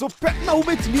Plus so pet na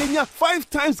ubetimienya 5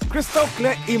 times crystal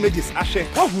clear images. Ashe.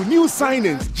 Wahu new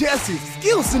signings, jerseys,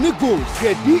 skills in the goals.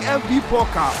 The DFB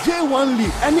Poker, J1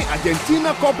 League, any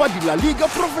Argentina Copa de la Liga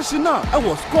Profesional. I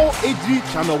was called HD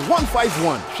Channel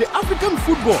 151. She African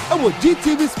football. I was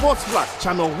GTV Sports Plus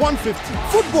Channel 150.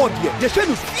 Football here. The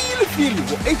channel feel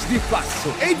for HD Plus.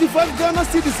 So 85 Ghana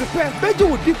cedis a pair.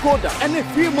 Bejo with decoder and a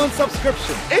 3-month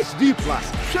subscription. HD Plus.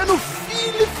 Channel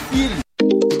feel.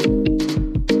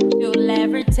 You'll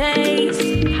ever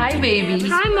taste. Hi, baby.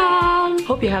 Hi, Mom.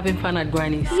 Hope you're having fun at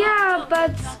Granny's. Yeah,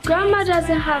 but Grandma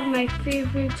doesn't have my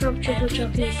favorite top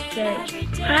chocolate spread.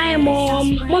 Hi,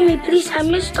 Mom. Mommy, please, I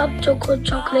missed top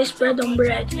chocolate spread on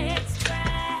bread.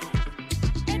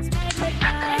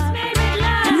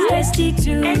 Tasty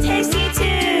too. And tasty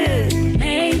too.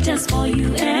 Made just for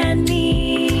you and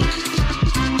me.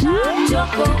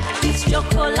 Choco, it's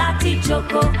chocolate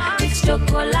choco, it's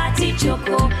chocolate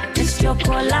choco, it's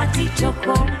chocolate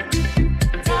choco.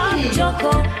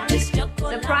 Choco, it's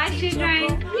chocolate. Surprise children!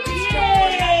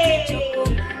 Yay!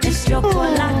 It's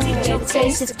chocolate choco.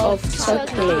 Taste of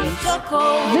chocolate.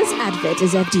 This advert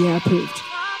is FDA approved.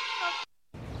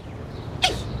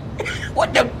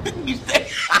 What the big mistake?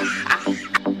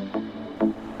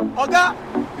 Oga,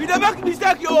 you the make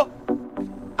mistake, yo.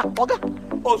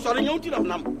 Oga, oh sorry, you don't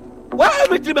know. Why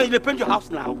every time you paint your house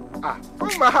now?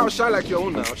 Why my house shine like your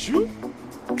own now? Shoot.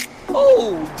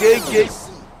 Oh, JJC.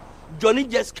 Johnny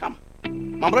just come.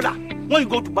 My brother, when you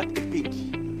go to buy the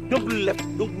paint, don't look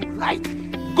left, don't look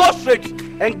right. Go straight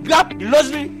and grab the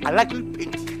luxury I like to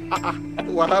paint.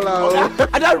 Wahala.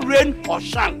 Either rain or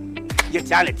shine, your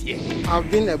talent here.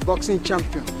 I've been a boxing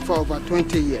champion for over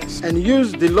 20 years and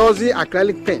used the Lozi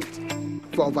acrylic paint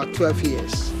for over 12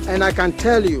 years. And I can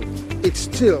tell you, it's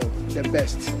still the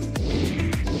best.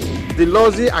 The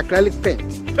Lozi acrylic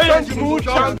paint. Paint good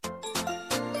champ.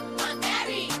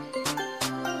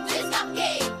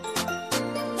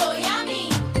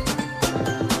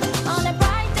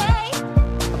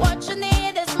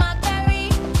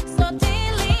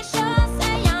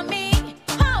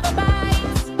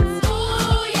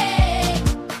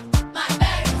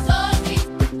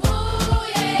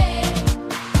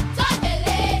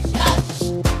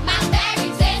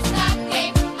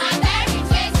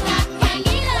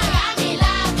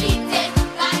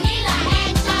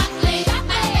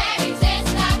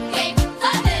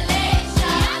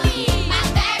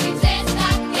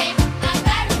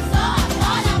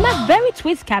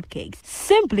 Twist cupcakes,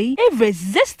 simply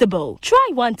irresistible. Try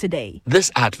one today. This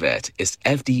advert is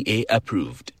FDA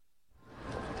approved.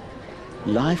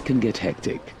 Life can get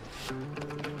hectic,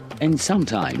 and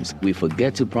sometimes we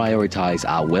forget to prioritize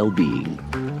our well-being.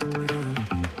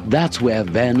 That's where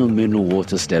Vano Mineral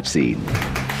Water steps in.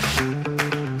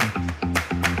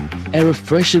 A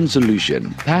refreshing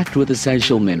solution packed with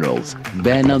essential minerals,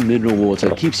 Vano Mineral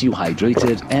Water keeps you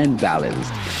hydrated and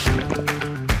balanced.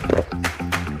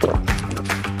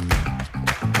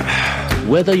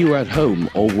 Whether you're at home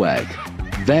or work,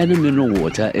 Vano Mineral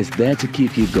Water is there to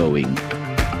keep you going.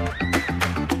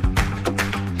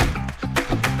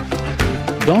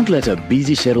 Don't let a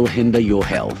busy schedule hinder your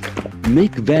health.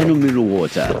 Make Venom Mineral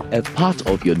Water a part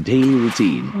of your daily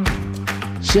routine.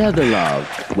 Share the love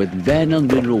with Venom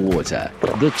Mineral Water,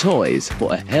 the choice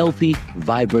for a healthy,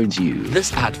 vibrant you.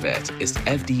 This advert is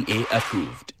FDA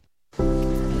approved.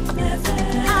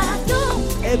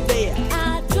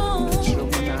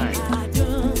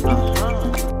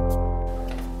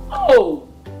 Oh,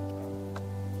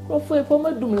 Kofi, for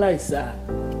me, do like that.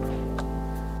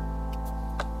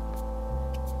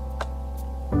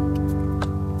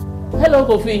 Hello,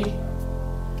 Kofi.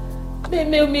 Me I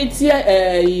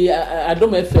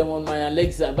don't FM on my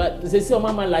Alexa, but they say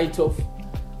mama light off.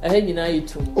 I had you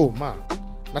too. Oh, ma.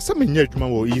 Na some me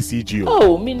ECG.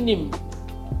 Oh, me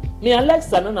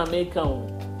Alexa na make count.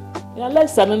 Me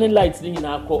Alexa na lights ni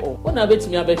na ko. When I bet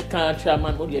me abet can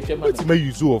chairman what you chairman. What me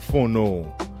use your phone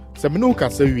no. Se me no ka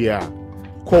say we are.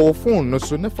 Call phone no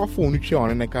so never phone you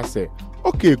on and I say,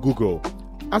 okay Google,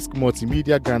 ask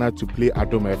Multimedia Ghana to play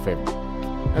Adom FM.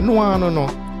 And no.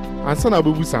 And son of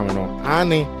Bubu Samano,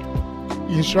 Annie,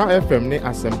 Insha FM, ne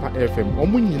Asempa FM,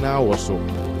 Omunina also.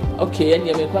 Okay, and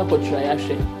you make a try. I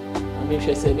mean,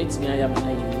 she said, it's me, I am.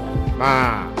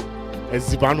 Ma, as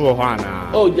Zibano Hana.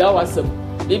 Oh, yeah, awesome.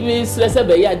 It means let's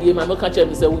say, yeah, dear, my catch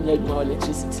up is a winner more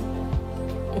electricity.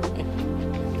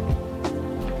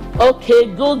 Okay,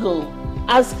 Google,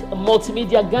 ask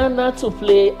Multimedia Ghana to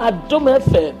play Adom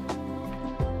FM.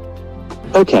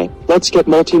 Okay, let's get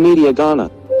Multimedia Ghana.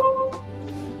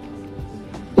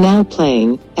 Now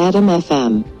playing Adam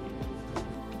FM.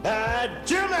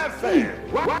 Jim FM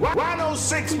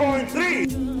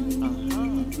 106.3.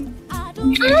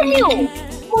 Annual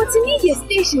multimedia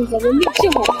stations are a mixture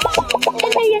of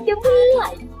and they are the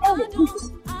life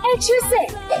elements. Extra say,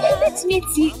 let me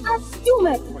see Adom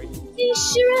FM,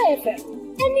 Insura FM,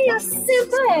 and the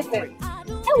Asempa FM.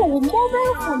 And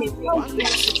mobile phone in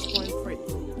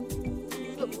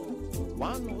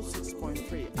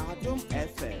 106.3 Adom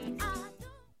FM.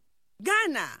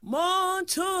 Ghana,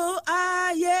 Monto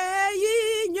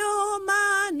aye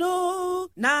nyomano,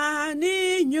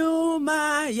 nani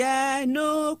nyuma ye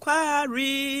no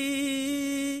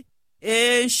kwari.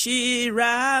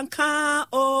 Eshiranka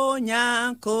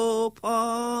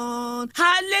onyankopon.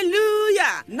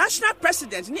 Hallelujah! National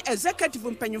President ni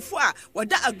Executive Mpenyufua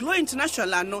wada Aglo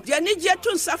International no de ani je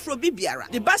to nsafro bibiara.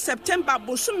 The ba September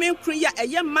bosume nkruya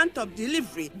eye month of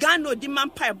delivery. Ghana di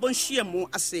mampa bonhie mu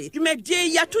ase.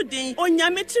 Dwumedie ya to din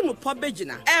onyameti mu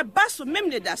pobegina. E ba so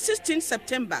memneda 16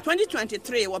 September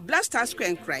 2023 wa Blaster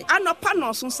Square cry. Anopa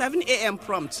no so 7 a.m.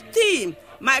 prompt. Theme: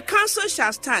 my counsel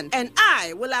shall stand, and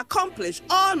I will accomplish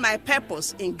all my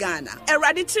purpose in Ghana.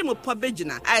 Eraditi mu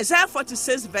pobegina. Isaiah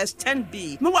 46 verse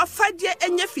 10b. Mwa fadie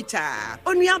enye fita.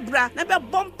 Onua bra na be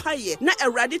bompaye na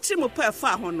eraditi mu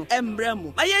pefa ho no embrɛ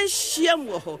mu. Ma yenhiem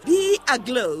wo ho. Be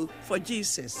aglow for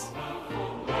Jesus.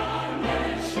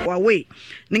 Wawe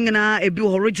ningana ebi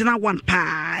original one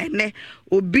pa ne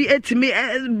obi etimi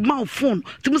ma phone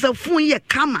tumi say phone ye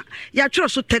kama ya twere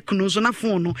so techno so na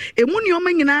phone no emu ni o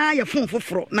manyina ya phone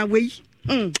foforo na wei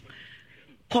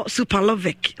call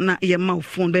Superlovic na ye ma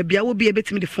phone ba bia wo bi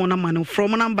ebetimi the phone na man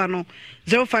from number no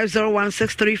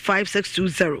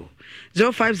 0501635620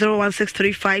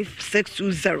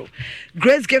 0501635620.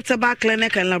 Grace Gift Bar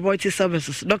Clinic and Laboratory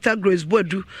Services. Dr. Grace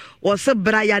Bodu was a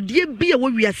bra yadie bia wo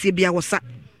wiase bia wo sa.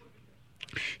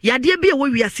 Yadie bia wo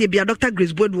wiase bia Dr.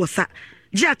 Grace Bodu wo sa.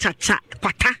 Gia chacha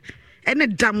kwata ene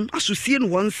dam asusie no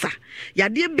wonsa.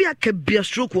 Yadie bia ka bia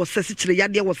stroke wo sa sikire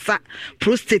yadie wo sa.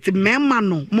 Prostate mema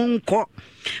no monko.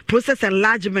 Process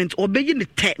enlargement obeyi ne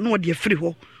te no de free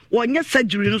ho. Wonye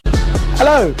surgery no.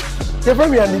 Hello. You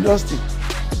from here in Dusty.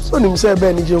 So nim say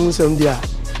be ni je hu sam dia.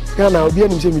 Kana obi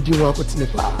anim say me di ho akotine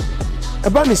pa. E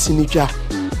ba me sinitwa.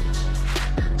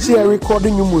 See a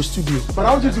recording in my studio. But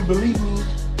I want you to believe me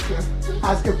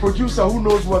as a producer who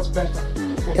knows what's better.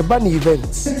 A bunny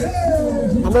events.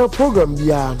 And our program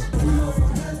beyond.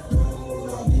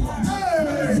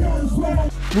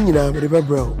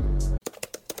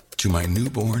 To my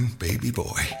newborn baby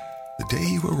boy, the day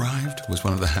you arrived was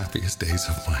one of the happiest days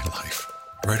of my life.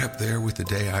 Right up there with the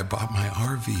day I bought my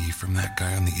RV from that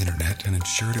guy on the internet and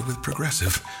insured it with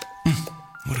Progressive.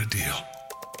 What a deal.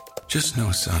 Just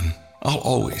know, son, I'll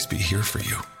always be here for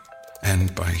you.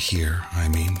 And by here, I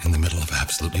mean in the middle of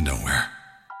absolutely nowhere.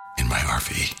 In my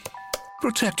RV.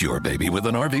 Protect your baby with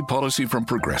an RV policy from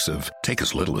Progressive. Take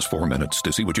as little as 4 minutes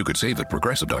to see what you could save at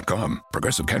Progressive.com.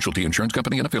 Progressive Casualty Insurance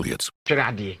Company and Affiliates.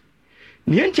 Shiradi.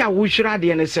 Nientia wu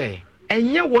shiradi ne say.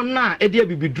 Enye wona edia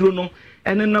bibiduro no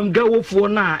enenam gawofo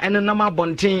na enenam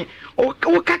abonten o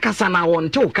kakasa na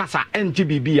wonte o kasa enti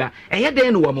bibia eye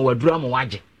den no wa mawadura mo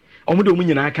waje. Omo de omo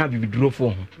nyina aka bibidurofo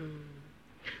ho.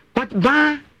 but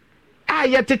ba a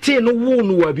yetete no wo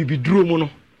no wa bibiduro mu no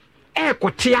e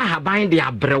kote ahaban de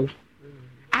abrew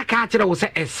aka akire wo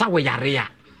se esa wo yare a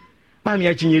ma me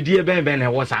achinyedie ben na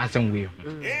wo sa asem we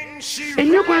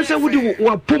enye kwanse wudi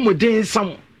wa pomoden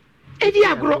sam edi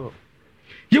agro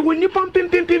ye woni pam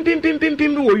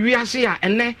pim wo wiase a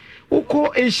ene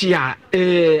uko Asia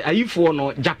ayifo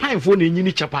no Japan fo na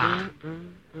enyini chapa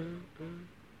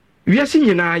wiase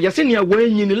nyina yase ne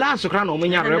awan nyini last kra na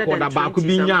omanya record abaako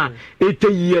bi nya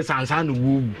 80 years ansa no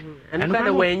wo eno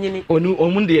kada wan nyini onu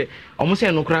omunde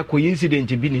omuse no kra ko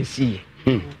incident bi na sie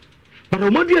but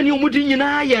omadu ani omudi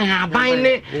nyina ye ha ban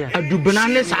ne adubana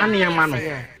ne sa ne ma no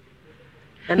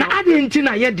na ade nti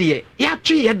na ye de ya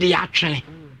twe ye de ya twene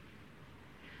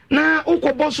na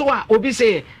ukobo so a obi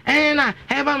say na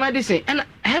herbal medicine and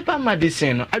herbal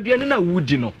medicine no aduane na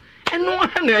wudi no eno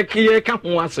na ekiye ka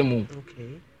ho asemu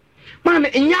okay man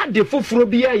nya de foforo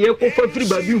bia ye ko fafiri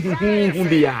ba bi huhu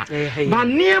bia ba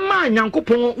niema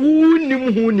nyankopon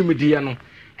unim hu nim de no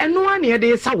eno na ye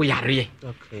de sa wo yare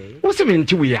okay wo se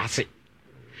menti wo yase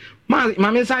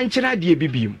ma me san kira de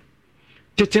bibiem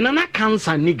tetena na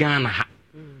cancer ni Ghana ha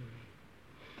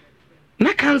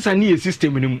na cancer ni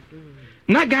system ni mu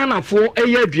na Ghana fo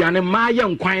eye aduane ma ye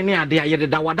nkwan ne ade aye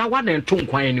da wada wada nto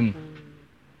nkwan ne mu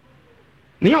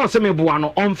ne o se me boa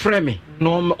no on frɛ me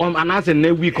no anase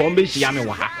na week on be hia me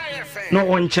wa ha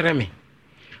no on kyerɛ me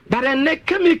bare ne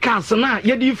chemicals na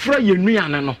ye di fra ye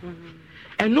nuane no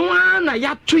eno na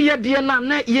ya to ye de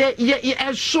na ye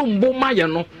esombo ma ye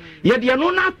no ye de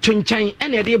no na twenkyɛn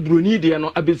ene ye de broni de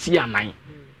no abesi anan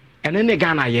ene ne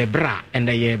Ghana ye bra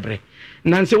ene ye bre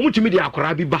nanse omutumi de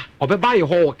akora bi ba obeba ye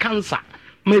ho cancer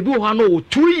maybe ho no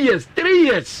 2 years 3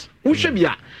 years wo hwe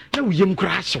bia na wo yem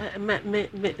kura so me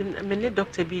ne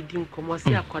doctor bi di nkomo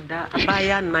se akoda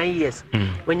abaya 9 years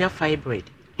wanya fibroid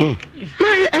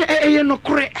ye no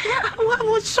kore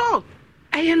wo so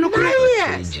no kore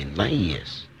 9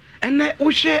 years ene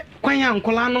wo hwe kwanya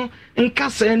nkola no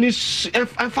nkasa ni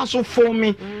afa so for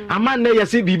me ama na ye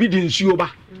se bibi di nsuo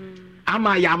ba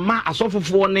ama ya ma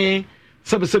asofofo ne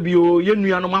sebesebio ye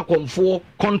nuano makomfo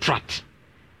contract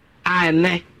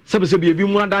ane sebesebio bi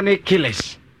mu adane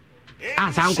killers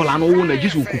asa ankola no wo na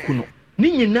jisu kuku no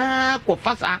ni nyina ko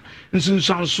fasa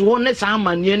nsunsanso ne sa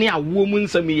amane ne awo mu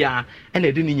nsami ya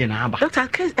ene de ni nyina aba doctor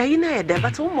case ayi na ye de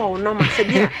but wo mo no ma se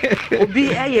bia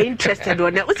obi aye interested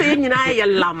on o se ye nyina aye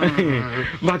lam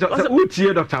but wo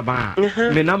tie doctor ba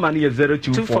me na man ye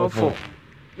 0244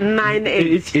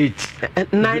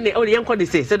 988 oh yen code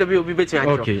say so be beti an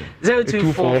drop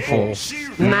 0244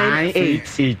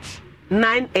 988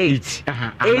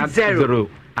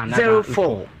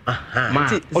 8004 ma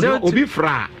obi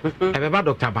fra ebeba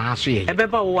doctor ba so ye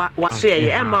ebeba wa so ye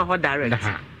e ma ho direct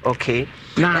okay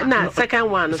na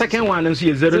second one nso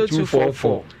ye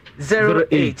 0244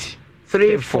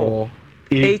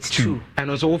 083482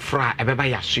 and also fra ebeba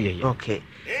ya so ye okay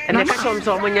and the custom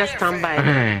so munya standby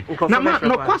na ma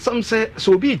no kwasam se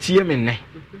so obi tie me ne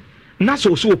na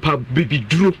so pa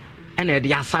bibiduro ene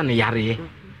de asa ne yare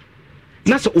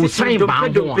na so o sign ba ho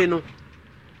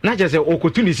na je se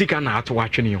okotu ni sika na ato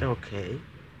atwene yo okay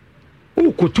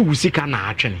okotu usika na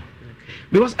atwene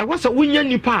because I was a wunya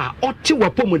nipa ote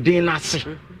wapomuden na se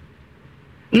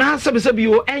na sabesabi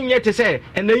o enye te se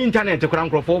ena internet kora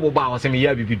nkrofo bo ba o se me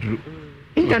ya bibiduro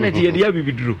internet ye de ya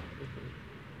bibiduro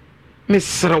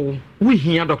Mesraw, we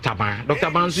hear Dr.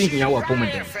 Ban so here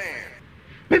wapomuden.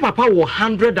 Me papa was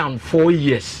 104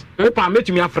 years. Opa met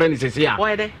me a friend is here.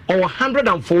 Why dey?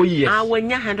 104 years. Ah, when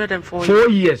you 104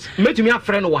 years. Met me a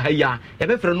friend wa here. E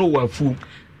be friend no wa fu.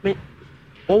 Me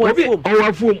wa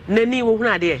fu. Nani wo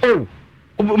huna dey. Oh.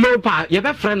 Me pa, ye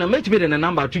be friend met me the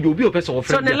number to you be o person of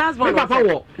friend. So the last one. Me papa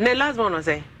wo. The last one was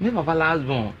say. Me papa last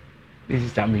one. This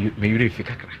is time me you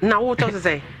refika kra. Na what to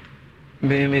say?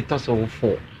 Me to so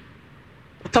 4.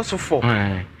 Toso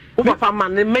 4. Wo papa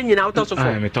man ne manyina wo toso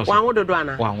 4. Wan wo dodo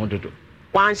ana? Wan wo dodo.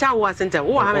 Wan sha wo asente.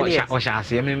 Wo ha many years? O sha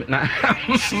ase me na.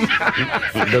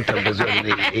 Doctor Bozo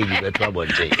ni eji beto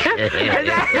abonche.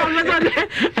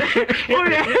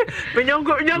 Me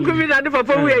nyonko mi na de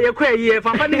papa wo ye kwa ye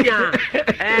papa ne nya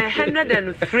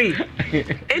 103.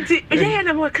 Enti ye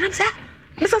na mo kan sa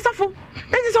Mr. Safo,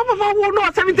 this is over for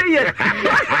no 70 years.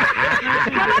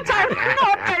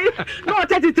 No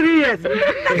 33 years.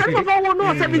 That's over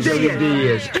no 70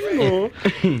 years.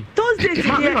 Those days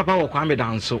my papa will kwame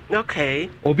dance. Okay.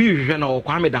 Obi hwe na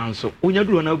kwame dance. Onya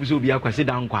duro na obi obi akwase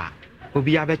dan kwa.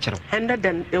 Obi abekere. 100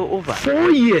 and over.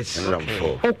 4 years.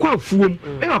 Okwa fuom.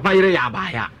 Me papa yire ya ba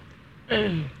ya.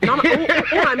 No,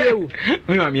 who am you?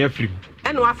 Me am here free.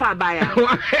 And what for buy?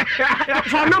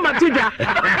 For number 2 ja.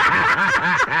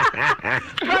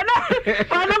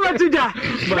 For number 2 ja.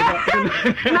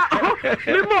 No,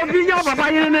 me mo bi your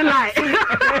papa yin ne lie.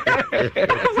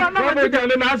 For number 2 ja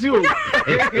na asu.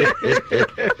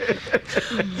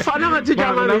 For number 2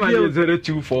 ja ma bi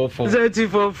 0244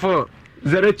 0244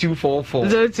 0244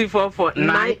 0244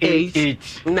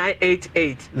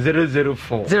 988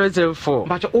 004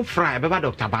 but o fry be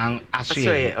Dr. Ban aso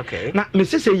okay na me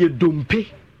say ye dompe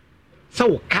say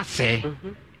wo kase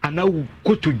ana wo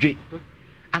kotodwe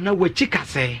ana wo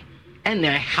chikase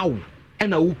ene hawo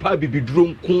ena wo pa bibiduro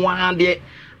nko ade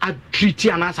a treat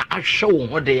ana sa ahwe wo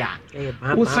ho de ya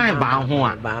wo san ba ho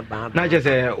a na je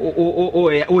say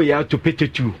o ya to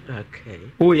petetu okay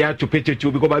o ya to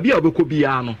petetu because ba bia obekọ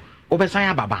bia no obesan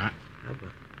ababa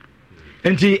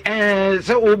enti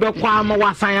se obekwa ama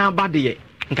wasan abade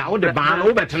nka wo de ba no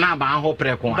obetena ba ho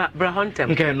preko a brahontem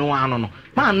nka no ano no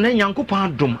ma na nyankopon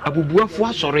adom abubuafo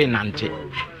asore nante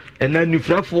ena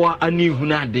nifrafo ani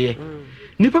huna de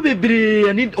nipa bebre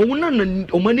ani owuna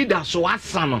omani da so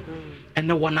asa no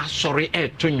ena wona sore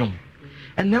etonwom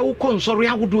ena wo konsore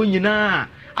awodo nyina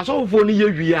asofo no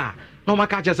yewi a no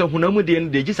maka che se hunamu de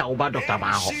de gisa wo ba Dr.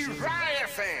 Ban ho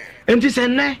enti se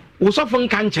ne wo sofo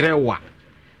nka nkyere wo a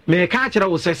me ka kyere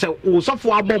wo se wo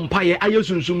sofo abompa ye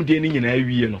ayesunsum de ni nyina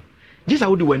awie no gisa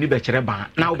wo de wani be kyere ba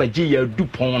na wo be gi ya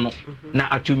dupon no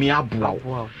na atumi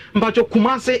aboa mpacho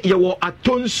kumase ye wo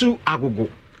atonsu agogo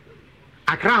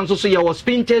akra nso so ye wo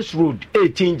Spintex Road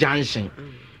 18 junction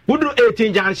wudu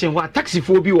 18 junction wa taxi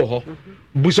fo bi wo ho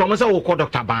buso mo se wo ko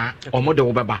Dr. Ban omo de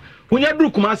wo beba wonya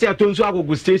duru kumase atonsu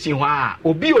agogo station ho a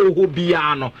obi o ho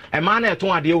bia no e ma na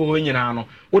eton ade wo nyina no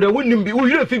wo de wonnim bi wo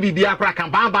hire fi bibia akra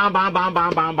kan bam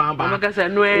amaka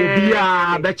no obi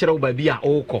a be kire wo ba bia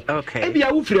o ko e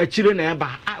bia wo firi akire na eba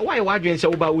why wadwen se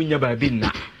wo ba wonya ba bi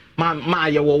na ma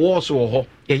ye wo wo so ho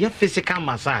ye physical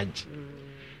massage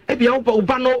e bia wo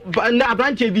ba no na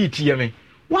abranche bi tie me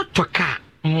what to ka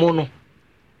mo no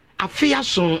afia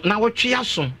so na wotwe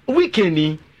aso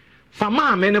weekend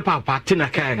fama me ne papa tina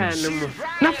kan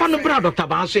na fa no bra Dr.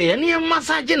 Ban so ye ne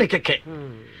massage ne keke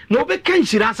no be kan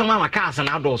shira asama maka asa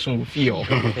na do so fie o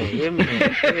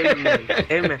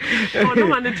amen no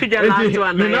man to ja last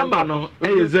one my number no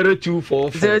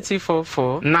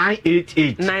 0244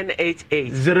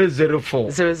 988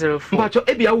 004 but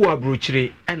e bia wo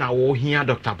abrochire e na wo hia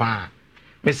Dr. Ban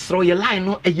me sro ye line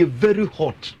no e very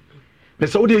hot me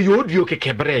so de yodio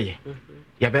kekebreye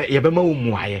yebe ma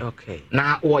umuaye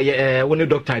na wo ne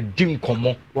doctor din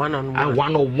komo one on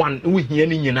one wo hia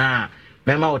ni nyina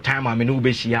me ma o time am ne wo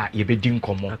be hia yebe din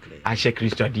komo a she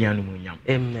Kristo dia no munyam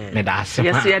amen me da se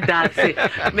yes ya da se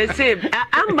me say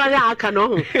amba ya aka no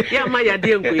ho ya ma ya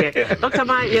de nkuye Dr.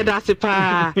 Ban ya da se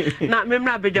pa na me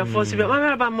mra bedwafo se be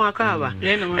ma ba mo aka ba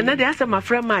na de asa ma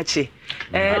frame match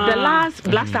the last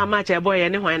Black Star match e boy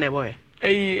ne hwan na boy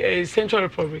Central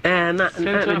Republic.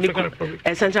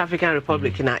 Central African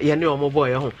Republic na ye ne omo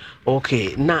boy ho.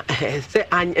 Okay. Na say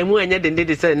emu anya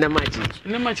de say na match.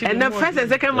 And the first and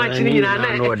second match ni na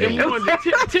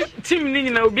team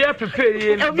ni na obi a prepare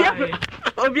ye.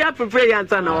 Obi a prepare yan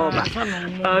na oba.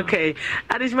 Okay.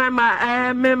 Adish my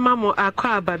me mamo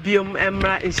akwa babiom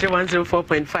emra in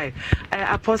 104.5.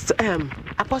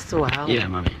 Apostle wa. Yeah,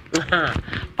 mommy.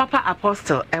 Papa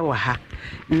Apostle ewa ha.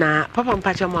 Na papa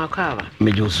mpacha mo akwa.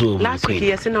 Mejoso. Last week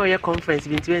yes na your conference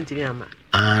in 2020 ama.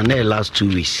 Na last 2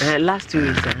 weeks. Last 2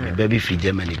 weeks. Baby fi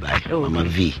Germany by Mama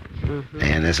V.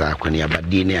 Na sa akwani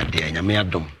abadi ne ade anyame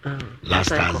adom. Last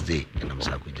Thursday na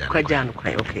msa kwajan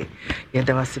kwai okay. Ya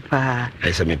da wasipa.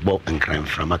 Esa me bo nkran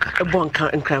from akakra. Bo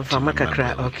nkran from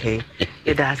akakra okay.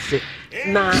 Ya da se.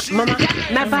 Na mama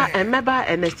meba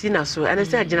Ernestina so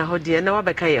Ernestina gina ho de na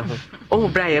wabeka ye ho. Ohu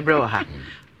bra ye bra wa ha.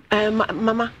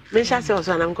 Mama, me sha se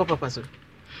oso anam ko papa so.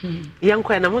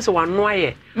 Yankwa na mo se wano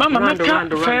aye. Mama, make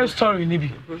fair story ni bi.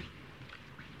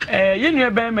 Ye nua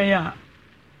ba me ya.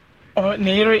 O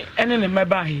ne yire ene ne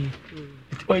meba hi.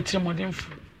 O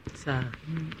itimodinfu. Sa.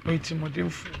 O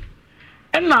itimodinfu.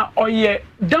 Ena oye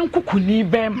dan kokuni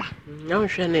be ma. Na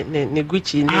hwe ne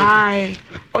Gucci ni. Ai.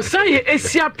 O san ye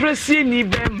esia presi ni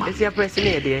be ma. Esia presi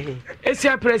ne de he.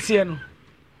 Esia presi no.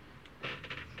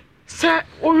 Se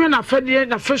onwe na fede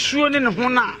na fasuo ne ho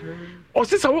na o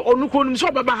se wo onuko num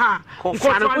so baba ha ko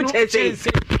fa no ku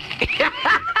chese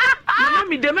mama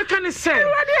mi de meka ne se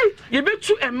ye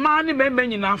betu emma ne mema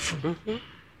nyina afu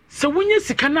se wonye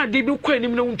sika na de bi kwa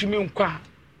anim na wontumi nkwa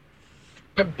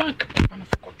pe bank papa na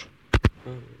fokoto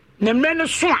na mre ne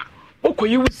so a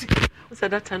okoyi wusi So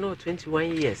that time no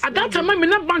 21 years. At that time me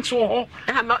na banks wo ho.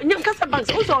 Nyamkasa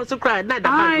banks also cry na that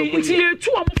bank go. It's you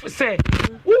two am for say.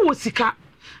 Wo wo sika.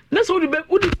 Na so be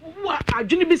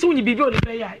adwene bi se woni bibi o de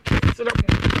be ya. So that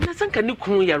na sanka ni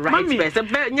kunu ya right person.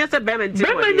 Nya se be mente.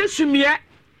 Be me sumie.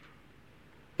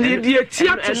 The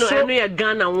theater so no ya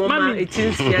Ghana woman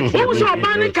 18 What was your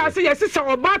man can say yes say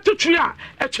oba to tree a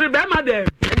etwe be ma dem.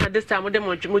 Na this time dem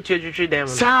mo twetwe dem.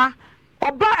 Sa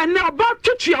oba ene oba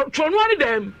to tree tro no ani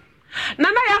dem.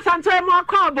 Nana ya santo mo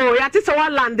akwabo ya ti se wa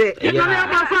lande. You know ya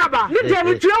ma kwaba. Ni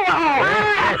dem tuo wo ho.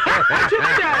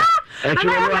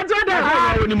 Nana ya ma tuo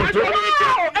dem. Ni mo tuo.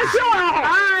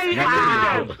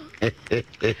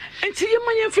 Enti ye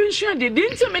manye finshia de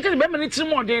nti make the be mani tiri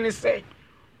mo den ni say.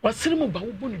 Wasirimu ba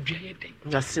ubuni dua ye den.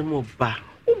 Wasirimu ba.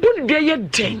 Ubuni dua ye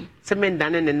den. Se men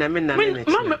dane ne na men na ne.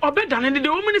 Mama obe dane de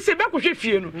o mani se be ko hwe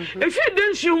fie no. Efie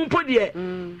den hwe hu po de.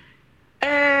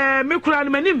 Me kura no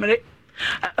mani mre.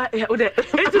 O de.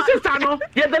 Enti sister no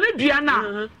ye dane dua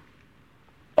na.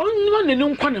 Onno ne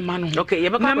nkwa ne ma no. Okay, ye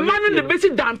be ka ko. Na ma no ne besi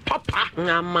dan papa.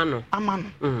 Amano.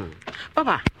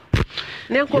 Papa.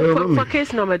 For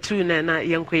case number 2 na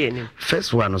yenkoye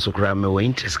first one so kra me we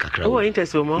interest kakra. Oh,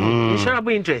 interest mo.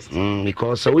 Insurable interest.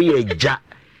 Because we eja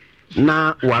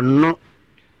na wano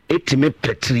etime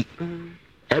petri.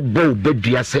 Ebo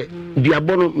bedua se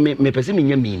duabo no me pese me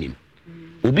nya minim.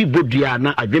 Obi bodua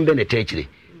na adwembe na techire.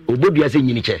 Obodua se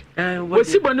nyini che.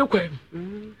 Wasi bone kwam.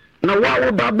 Na wa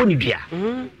wo ba boni dua.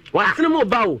 Wasene mo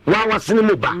ba o. Wa wasene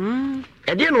mo ba.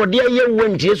 Ede no de ye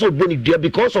wontie so boni dua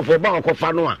because of oba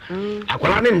okofa no a.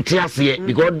 Akwara ne nte ase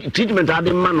because treatment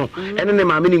ade ma no ene ne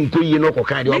maame ne nkoyi no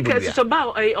kokan de obodua. Because so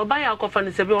ba oba ya okofa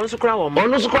ne se bi on so kra wo ma.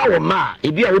 On so kra wo ma e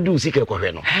bia wodi usika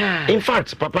kohwe no. In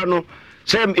fact papa no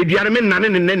sem eduare me nane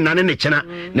ne chena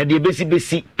na de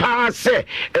besi pa se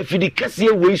afidi kase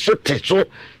we so teso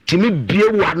timi bie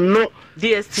wano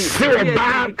DST se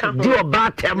oba di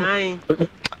oba tem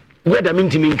where the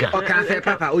mintiminka okay say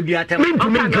papa oduatem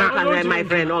mintiminka my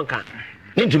friend onka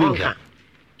mintiminka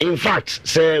in fact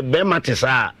say be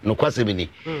matisa no kwase bi ni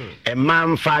e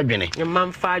man fa adwene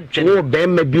wo be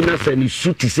ma bi na sa ni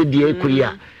suti se de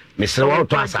ekoyi Mr.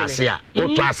 Auto Assassin,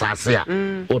 Auto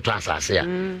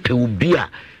Assassin, pe ubi a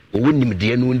owonim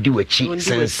de anu ndi wachi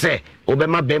sense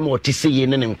obema be ma otise ye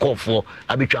ne nkofo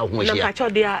abetwa ho hia na pacho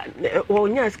de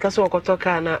wonya sika so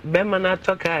okotoka na be ma na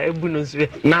toka ebu no so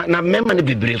na mema ne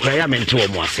bibire kwa ya mente wo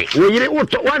mo ase wo yire wo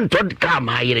wan to ka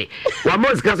ma yire wa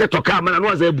mo sika se toka ma na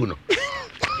no za ebu no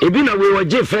ebi na we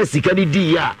waje first sika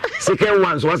di ya second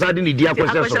one so wasa de ni di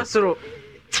akwese so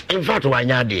in fact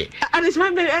wanya de and it's my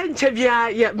enchebia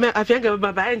ya afianga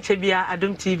baba enchebia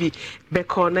Adom TV be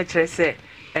ko na kire se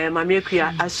mama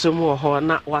ekua asomu ho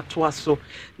na wato aso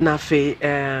na fe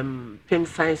pim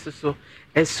science so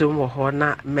asomu ho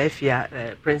na mafia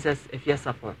princess efia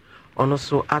sapon ono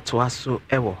so ato aso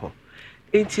ewo ho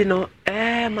enti no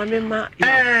mama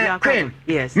ya queen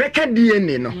yes make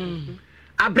DNA no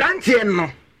abrantie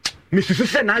no Misusu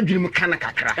se na adwene mu kana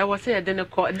kakra. E wo se ye de ne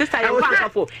ko this time you pass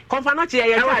for confanochi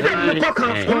ye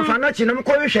confanochi no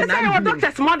ko hwe na adwene.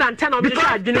 Doctors more than 10 of the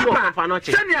adwene mu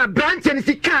confanochi. Se ne branch ne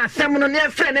sika asem no ne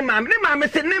frɛ ne maame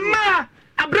se ne ma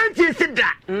abrantie se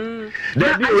da.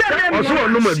 Da bi o so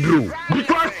no maduru.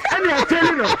 Because any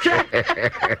tell no hwe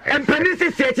empani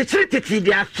se se chichiri titi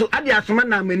dia so ade asoma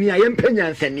na amani a ye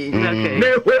mpanya nsani. Na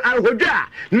ahoda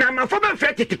na mafo ba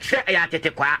frɛ titi se ya tete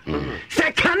kwa.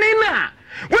 Se kanina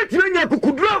what menya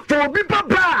kukudura for bi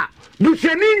papa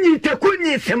buseni nyi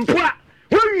tekunyi sempoa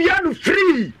wawia no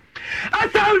free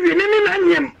asa wi ne na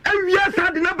nyem awia sa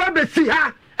de na ba besi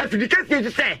ha afidika se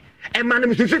se e ma na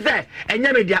msusu se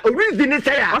enya media o reason ne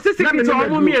se ya na me no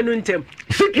mo mienu ntem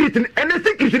secret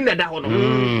na da ho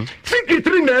no secret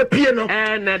na apie no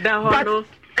na da ho no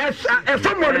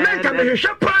famo na ka me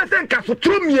hwehwe pa se nka so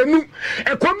tro mienu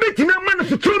e komiti na ma no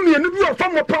so tro mienu bi o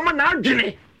famo pa ma na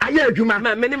adwene aya adwuma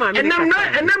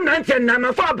enam na nche na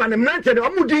ma fa abanam na nche de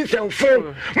omudi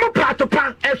nsemfo mo pato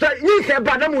pa eso nyinse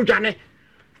ba na mo dwane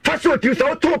fa so ti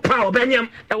so to pa obenyam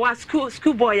e wa school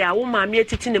boy a wo ma me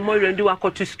titi ne mo rendi wa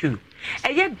to school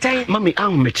eye dan mami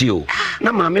ahumeti o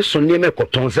na mami so ne me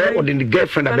koton se o de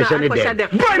girlfriend abese ne de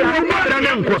boy no mo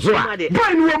na nkoso a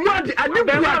boy no mo ade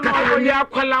adebu aka ya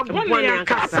kwala bonne ya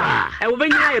kasa e wo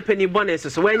benya ye penny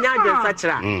bonus so we nya agye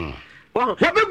sachira